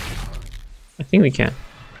 I think we can.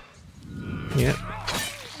 Yep.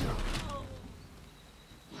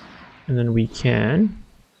 And then we can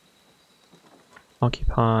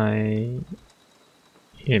occupy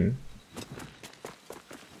him.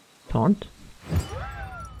 Taunt.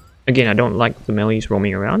 Again, I don't like the melees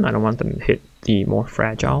roaming around. I don't want them to hit the more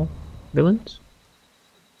fragile villains.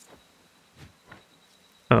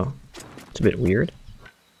 Oh, it's a bit weird.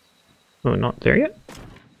 Oh, not there yet?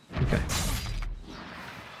 Okay.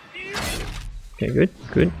 Okay, good,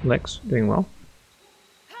 good. Lex, doing well.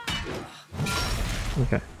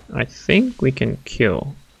 Okay, I think we can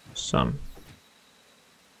kill some.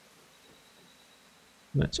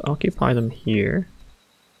 Let's occupy them here.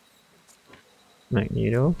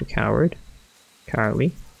 Magneto, the coward.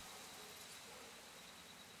 Cowardly.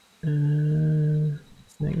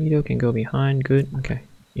 Magneto can go behind, good, okay,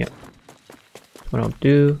 yep. That's what I'll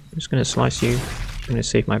do. I'm just gonna slice you. I'm gonna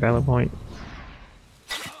save my valor point.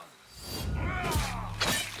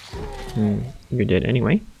 You're dead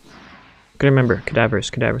anyway. Gotta remember,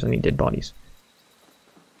 cadavers, I need dead bodies.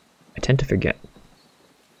 I tend to forget.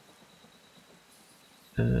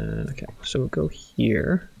 Okay, so we'll go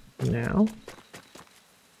here now.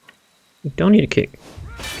 We don't need a kick.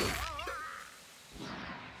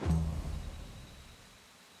 I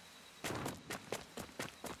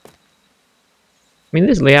mean,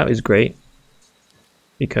 this layout is great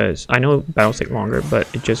because I know battles take longer, but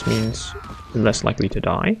it just means you're less likely to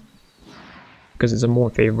die because it's a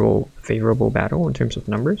more favorable battle in terms of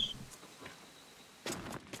numbers.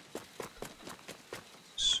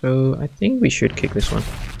 So I think we should kick this one.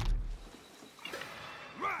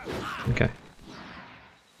 Okay.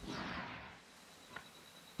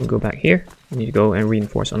 We'll go back here. We need to go and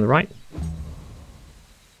reinforce on the right.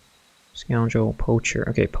 Scoundrel, poacher.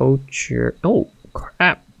 Okay, poacher. Oh,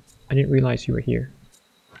 crap. I didn't realize you were here.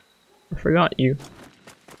 I forgot you.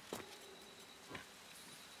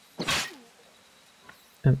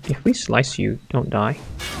 If we slice you, don't die.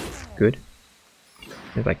 Good.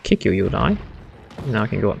 If I kick you, you'll die. Now I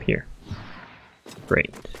can go up here.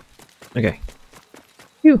 Great. Okay.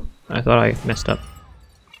 Phew. I thought I messed up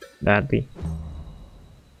badly.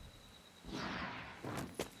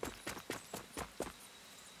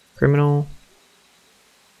 Criminal.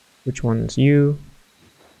 Which one's you?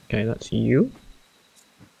 Okay, that's you.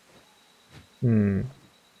 I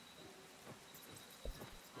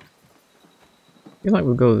feel like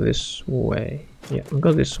we'll go this way. Yeah, we'll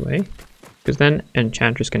go this way. Because then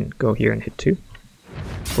Enchantress can go here and hit 2.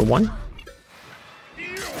 For 1.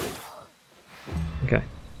 Okay.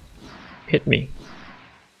 hit me.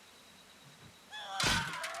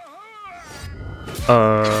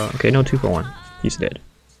 Okay, no 2 for 1. He's dead.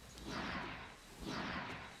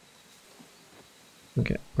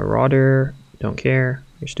 Okay, Marauder, don't care.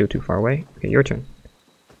 You're still too far away. Okay, your turn.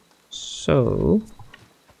 So,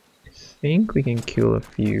 I think we can kill a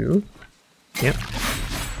few. Yep.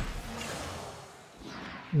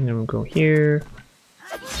 And then we'll go here.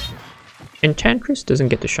 Enchantress doesn't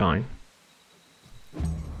get to shine.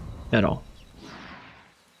 At all.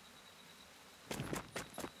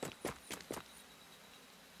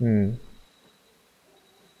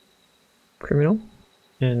 Criminal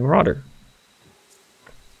and Marauder.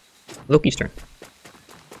 Loki's turn.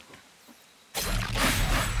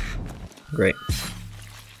 Great.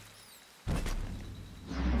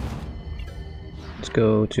 Let's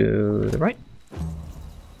go to the right.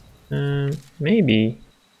 Maybe.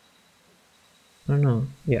 I don't know.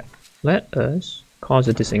 Yeah. Let us cause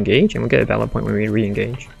a disengage, and we'll get a valor point when we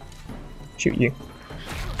re-engage. Shoot you.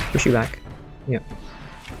 Push you back. Yeah.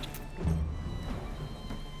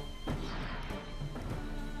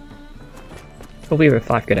 Hopefully we have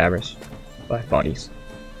 5 cadavers. 5 bodies.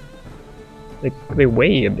 They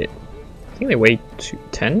weigh a bit. I think they weigh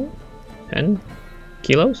 10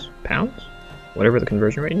 kilos? Pounds? Whatever the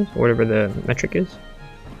conversion rate is, or whatever the metric is.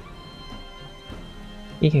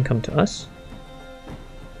 He can come to us.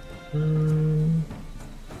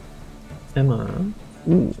 Emma.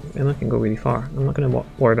 Ooh, Emma can go really far. I'm not gonna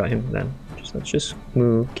worry about him then. Let's just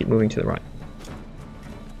keep moving to the right.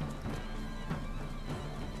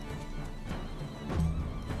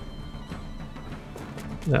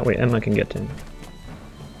 That way Emma can get to him.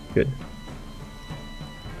 Good.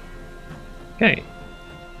 Okay.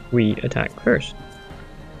 We attack first.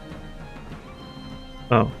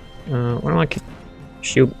 Oh. Why don't I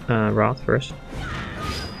shield Wrath first?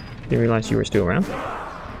 Didn't realize you were still around.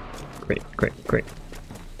 Great, great, great.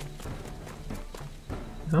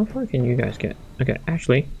 How far can you guys get? Okay,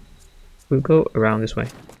 actually, we'll go around this way.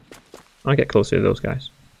 I'll get closer to those guys.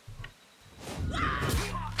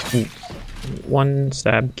 1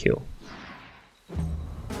 stab kill.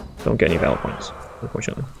 Don't get any valor points,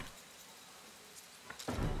 unfortunately.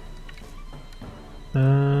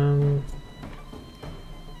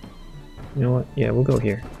 You know what? Yeah, we'll go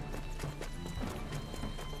here.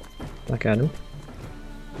 Black Adam.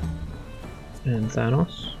 And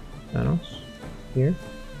Thanos. Thanos. Here.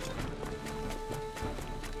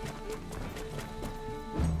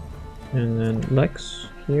 And then Lex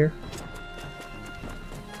here.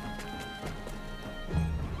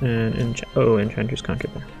 And Enchantress can't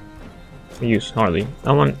get there. I use Harley.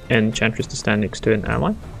 I want Enchantress to stand next to an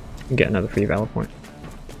ally and get another free valor point.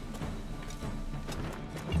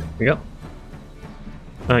 Here we go.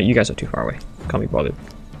 You guys are too far away. Can't be bothered.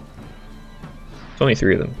 There's only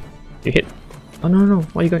 3 of them. You hit. Oh no, no,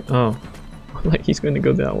 why are you going? Oh, like he's going to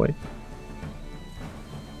go that way.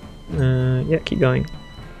 Yeah, keep going.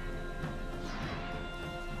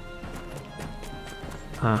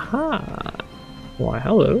 Aha! Why,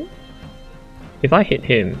 hello. If I hit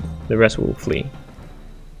him, the rest will flee.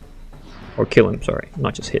 Or kill him, sorry.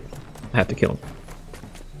 Not just hit. I have to kill him.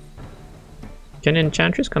 Can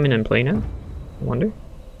Enchantress come in and play now? I wonder.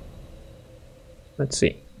 Let's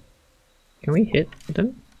see. Can we hit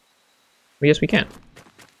them? Well, yes, we can.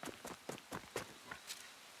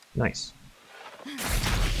 Nice.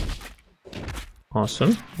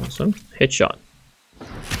 Awesome, awesome. Headshot.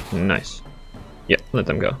 Nice. Yeah, let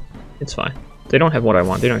them go. It's fine. They don't have what I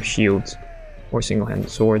want. They don't have shields or single-handed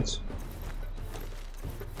swords.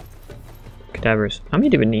 Cadavers. How many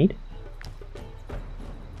do we need?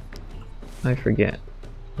 I forget.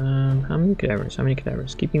 How many cadavers? How many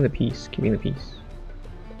cadavers? Keeping the peace. Keeping the peace.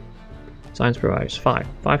 Science providers. 5.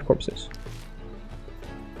 5 corpses.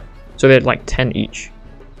 So they're like 10 each.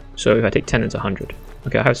 So if I take 10, it's 100.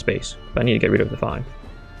 Okay, I have space, but I need to get rid of the 5.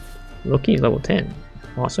 Loki is level 10.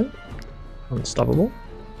 Awesome. Unstoppable.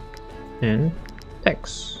 And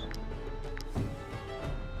X.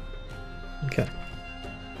 Okay.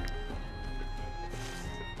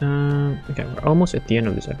 Okay, we're almost at the end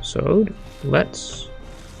of this episode.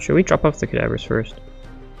 Should we drop off the cadavers first?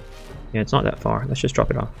 Yeah, it's not that far. Let's just drop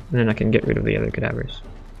it off, and then I can get rid of the other cadavers.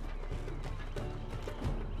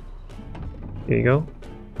 Here you go,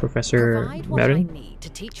 Professor Provide what I Venom. need to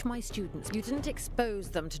teach my students. You didn't expose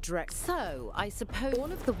them to direct. So I suppose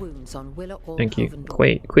all of the wounds on Willow or Thank you.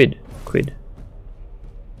 Quid.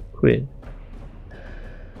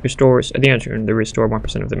 Restores at the end of turn. They restore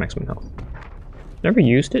 1% of the maximum health. Never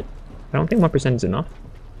used it. I don't think 1% is enough.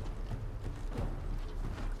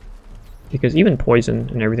 Because even poison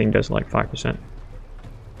and everything does like 5%.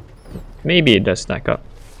 Maybe it does stack up.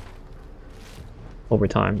 over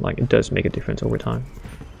time. Like, it does make a difference over time.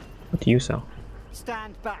 What do you sell?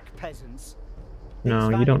 Stand back, peasants. No,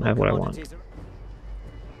 you don't have what I want.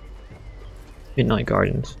 Midnight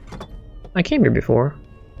Gardens. I came here before.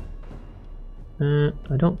 I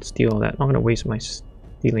don't steal that. I'm not gonna waste my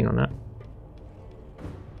stealing on that.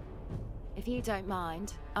 If you don't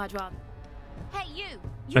mind, I'd rather... Hey, you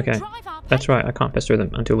Okay, drive our that's right. I can't pester them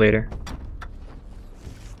until later.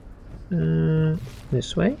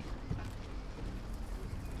 This way?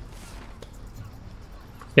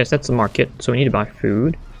 Yes, that's the market. So we need to buy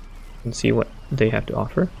food and see what they have to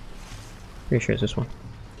offer. Pretty sure it's this one.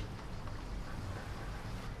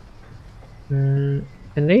 And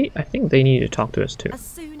I think they need to talk to us too. As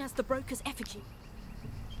soon as the brokers execute.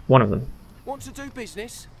 One of them. Want to do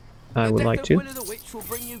business? I would like to. The will of the witch will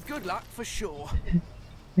bring you good luck for sure.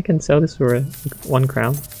 I can sell this for 1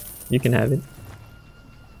 crown. You can have it.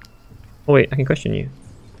 Oh wait, I can question you.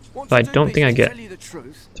 But I don't think I get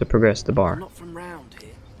to progress the bar. Not from round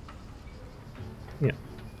here. Yeah.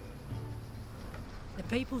 The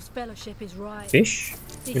People's Fellowship is right. Fish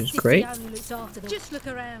is great. Just look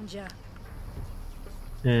around you.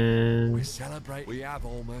 And we celebrate. We have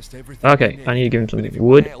almost everything. okay, I need to give him something.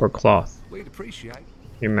 Wood or cloth. We'd appreciate.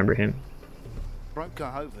 You remember him?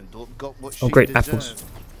 Got what Oh great, apples.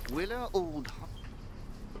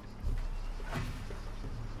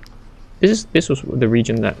 This was the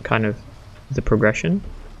region that kind of the progression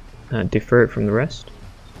differed from the rest.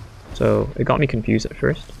 So it got me confused at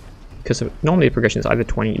first. Because normally the progression is either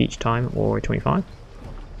 20 each time or 25.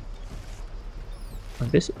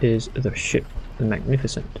 This is the ship, the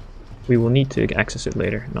Magnificent. We will need to access it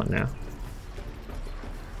later, not now.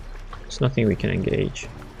 There's nothing we can engage.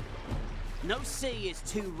 No sea is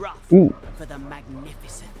too rough for the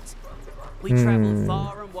Magnificent. We travel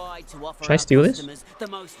far and wide to offer Should I steal this? the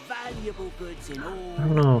most valuable goods in all. I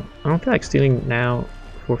don't know. I don't feel like stealing now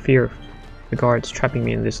for fear of the guards trapping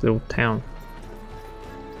me in this little town.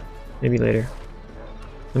 Maybe later.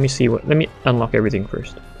 Let me see what. Let me unlock everything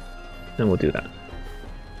first. Then we'll do that.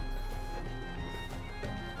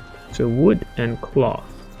 So wood and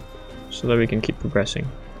cloth. So that we can keep progressing.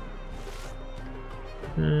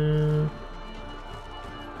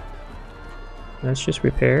 Let's just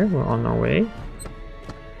repair. We're on our way.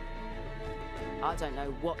 I don't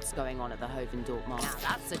know what's going on at the Hovendorp Mart. Now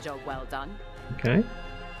that's a job well done. Okay.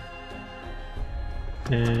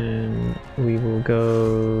 And we will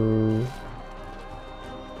go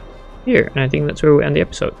here. And I think that's where we'll end the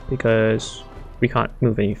episode because we can't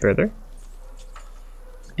move any further.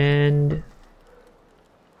 And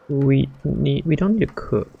we don't need to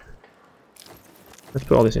cook. Let's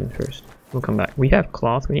put all this in first. We'll come back. We have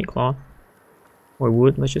cloth. We need cloth. Or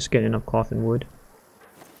wood. Let's just get enough cloth and wood.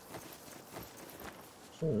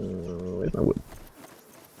 Where's my wood?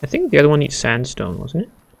 I think the other one needs sandstone, wasn't it?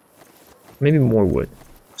 Maybe more wood.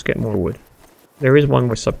 Let's get more wood. There is one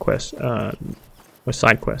more sub-quest, or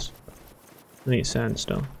side quest. I need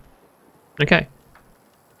sandstone. Okay.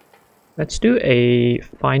 Let's do a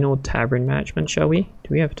final tavern matchment, shall we?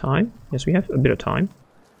 Do we have time? Yes, we have a bit of time.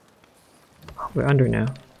 We're under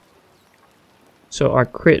now. So our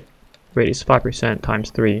crit rate is 5%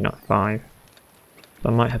 times 3, not 5. So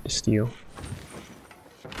I might have to steal.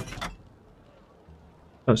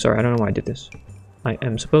 Oh, sorry, I don't know why I did this. I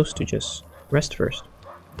am supposed to just rest first.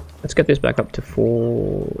 Let's get this back up to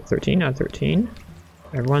 13 out of 13.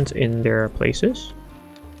 Everyone's in their places.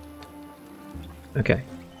 Okay,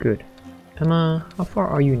 good. Emma, how far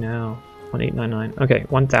are you now? 1899. Okay,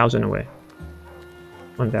 1,000 away.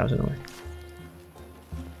 1,000 away.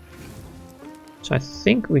 So I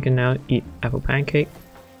think we can now eat apple pancake.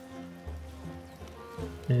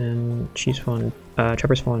 And cheese fondue,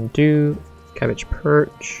 Trevor's fondue, cabbage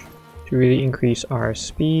perch to really increase our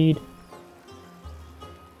speed.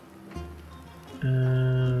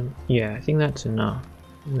 Yeah, I think that's enough.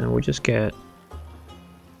 And then we'll just get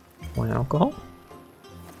 1 alcohol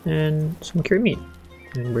and some cured meat,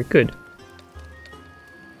 and we're good.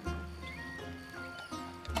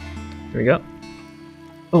 There we go.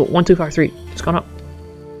 Oh, 1253. It's gone up.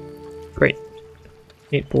 Great.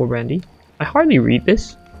 84 brandy. I hardly read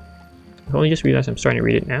this. I've only just realized I'm starting to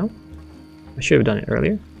read it now. I should have done it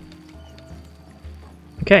earlier.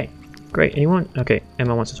 Okay, great. Anyone? Okay,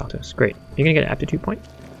 Emma wants to talk to us. Great. You're gonna get an aptitude point.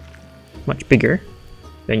 Much bigger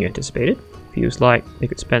than you anticipated. Feels like they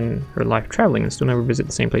could spend her life traveling and still never visit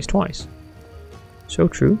the same place twice. So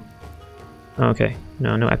true. Okay,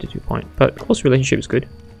 no aptitude point. But close relationship is good.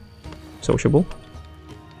 Sociable.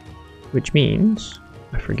 Which means,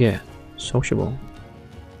 I forget, sociable.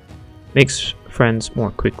 Makes friends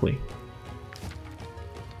more quickly.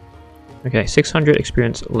 Okay, 600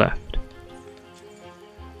 experience left.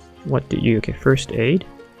 What do you... Okay, first aid.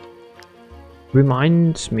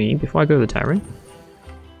 Reminds me, before I go to the tavern.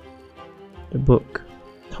 The book.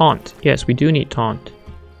 Taunt. Yes, we do need taunt.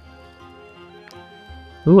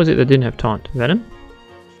 Who was it that didn't have taunt? Venom?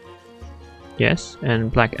 Yes,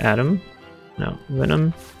 and Black Adam. No,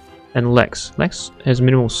 Venom. And Lex. Lex has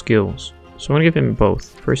minimal skills. So I'm gonna give him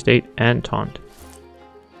both. First aid and taunt.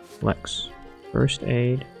 Lex. First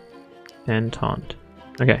aid and taunt.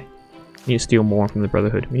 Okay. Need to steal more from the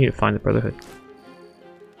Brotherhood. We need to find the Brotherhood.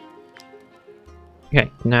 Okay,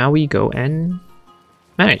 now we go and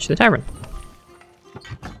manage the tavern.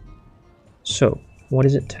 So, what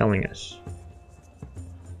is it telling us?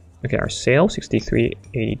 Okay, our sale,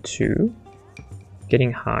 63.82.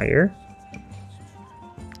 Getting higher.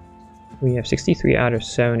 We have 63 out of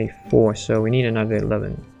 74, so we need another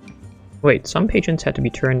 11. Wait, some patrons had to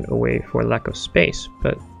be turned away for lack of space,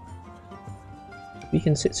 but we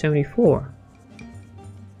can sit 74.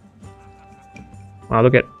 Wow,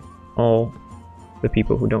 look at all the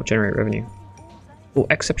people who don't generate revenue. Oh,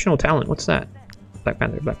 exceptional talent, what's that? Black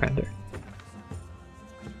Panther, Black Panther.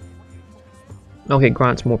 Okay,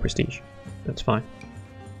 grants more prestige. That's fine.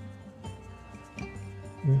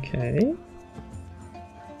 Okay.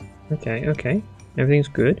 Okay, okay. Everything's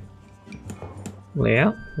good.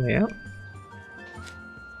 Layout, layout.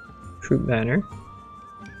 Troop banner.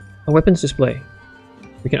 A weapons display.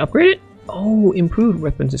 We can upgrade it? Oh, improved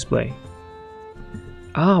weapons display.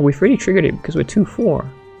 Ah, we've already triggered it because we're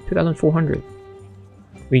 2,400.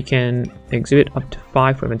 We can exhibit up to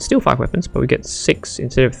 5 weapons. Still 5 weapons, but we get 6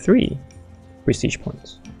 instead of 3 prestige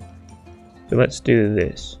points. So let's do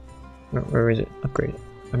this. Where is it? Upgrade it.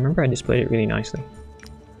 I remember I displayed it really nicely.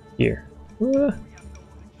 Here.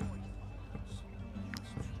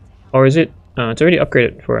 Or is it? It's already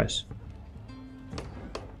upgraded for us.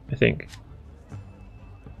 I think.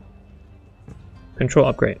 Control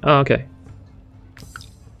upgrade. Oh, okay.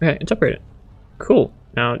 Okay, it's upgraded. Cool.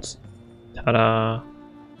 Now it's... Ta-da!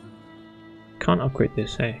 Can't upgrade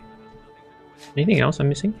this, hey. Anything else I'm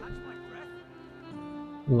missing?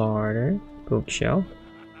 Larder. Bookshelf.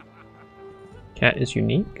 Cat is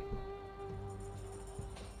unique.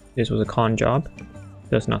 This was a con job.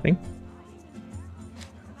 Does nothing.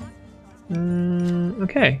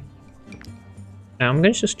 Okay. Now I'm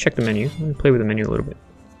gonna just check the menu. I'm gonna play with the menu a little bit.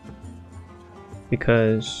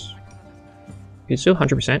 Because it's still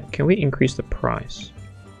 100%. Can we increase the price?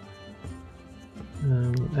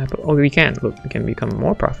 Oh, we can. Look, we can become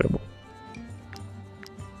more profitable.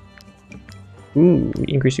 Ooh, we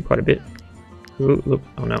increased it quite a bit. Ooh, look.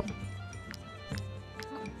 Oh no.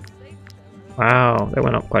 Wow, that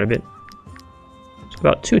went up quite a bit. It's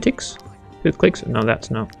about 2 ticks. 2 clicks. No,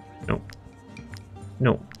 that's no. No.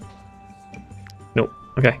 No. No.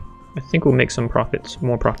 Okay. I think we'll make some profits.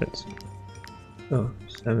 More profits. Oh,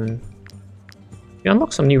 7. We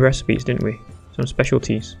unlocked some new recipes, didn't we? Some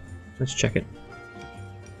specialties. Let's check it.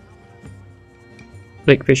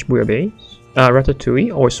 Blakefish bouillabaisse,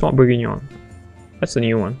 ratatouille, or swamp bourguignon. That's the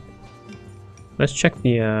new one. Let's check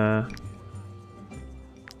the.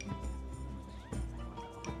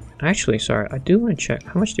 Actually, sorry, I do want to check.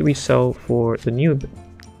 How much did we sell for the new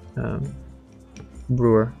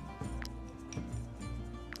brewer?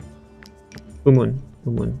 Umun.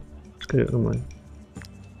 Let's go to Umun.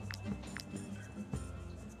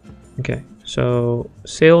 Okay, so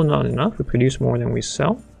sale not enough. We produce more than we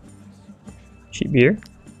sell. Cheap beer.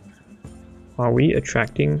 Are we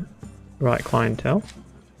attracting right clientele?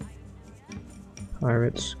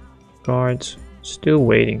 Pirates, guards, still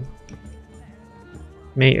waiting.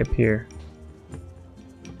 May appear.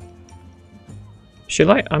 Should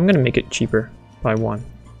I? I'm gonna make it cheaper by 1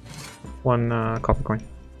 copper coin.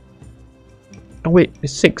 Oh wait,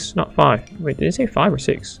 it's 6, not 5. Wait, did it say 5 or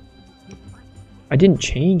 6? I didn't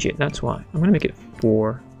change it, that's why. I'm gonna make it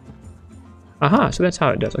 4. Aha, so that's how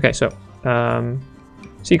it does. Okay, so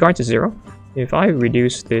see, guards is 0. If I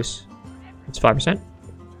reduce this, it's 5%.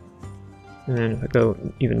 And then if I go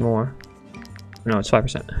even more, no, it's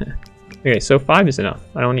 5%. Okay, so 5 is enough.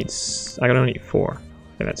 I don't need 4. Okay,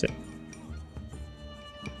 that's it.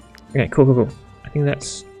 Okay, cool. I think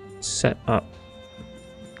that's set up.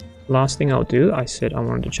 Last thing I'll do, I said I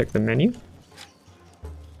wanted to check the menu.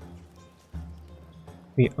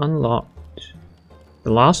 We unlocked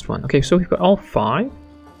the last one. Okay, so we've got all 5. And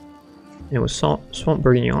it was Swamp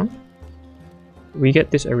Bourguignon. We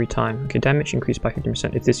get this every time. Okay, damage increased by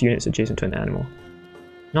 50% if this unit is adjacent to an animal.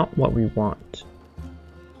 Not what we want.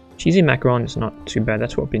 Cheesy macaron is not too bad.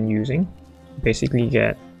 That's what we've been using. Basically, you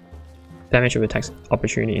get damage of attack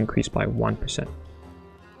opportunity increased by 1%.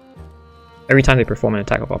 Every time they perform an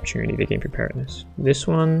attack of opportunity, they gain preparedness. This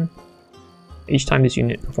one, Each time this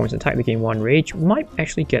unit performs an attack, they gain 1 rage. We might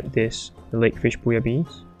actually get this, the Lakefish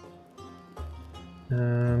Booyabees.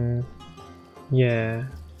 Yeah.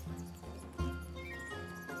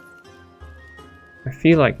 I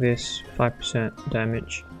feel like this 5%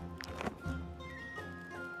 damage.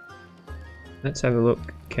 Let's have a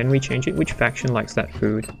look. Can we change it? Which faction likes that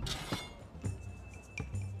food?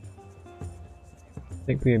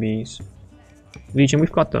 Lake Booyabees. Legion,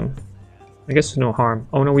 we've got them. I guess there's no harm.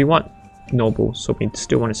 Oh no, we want nobles, so we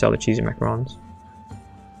still want to sell the cheesy macarons.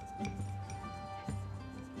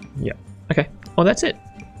 Yeah. Okay. Well, that's it.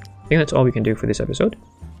 I think that's all we can do for this episode.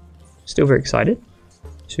 Still very excited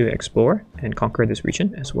to explore and conquer this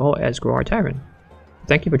region, as well as grow our tavern.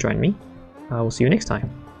 Thank you for joining me. We'll see you next time.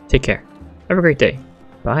 Take care. Have a great day.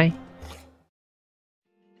 Bye.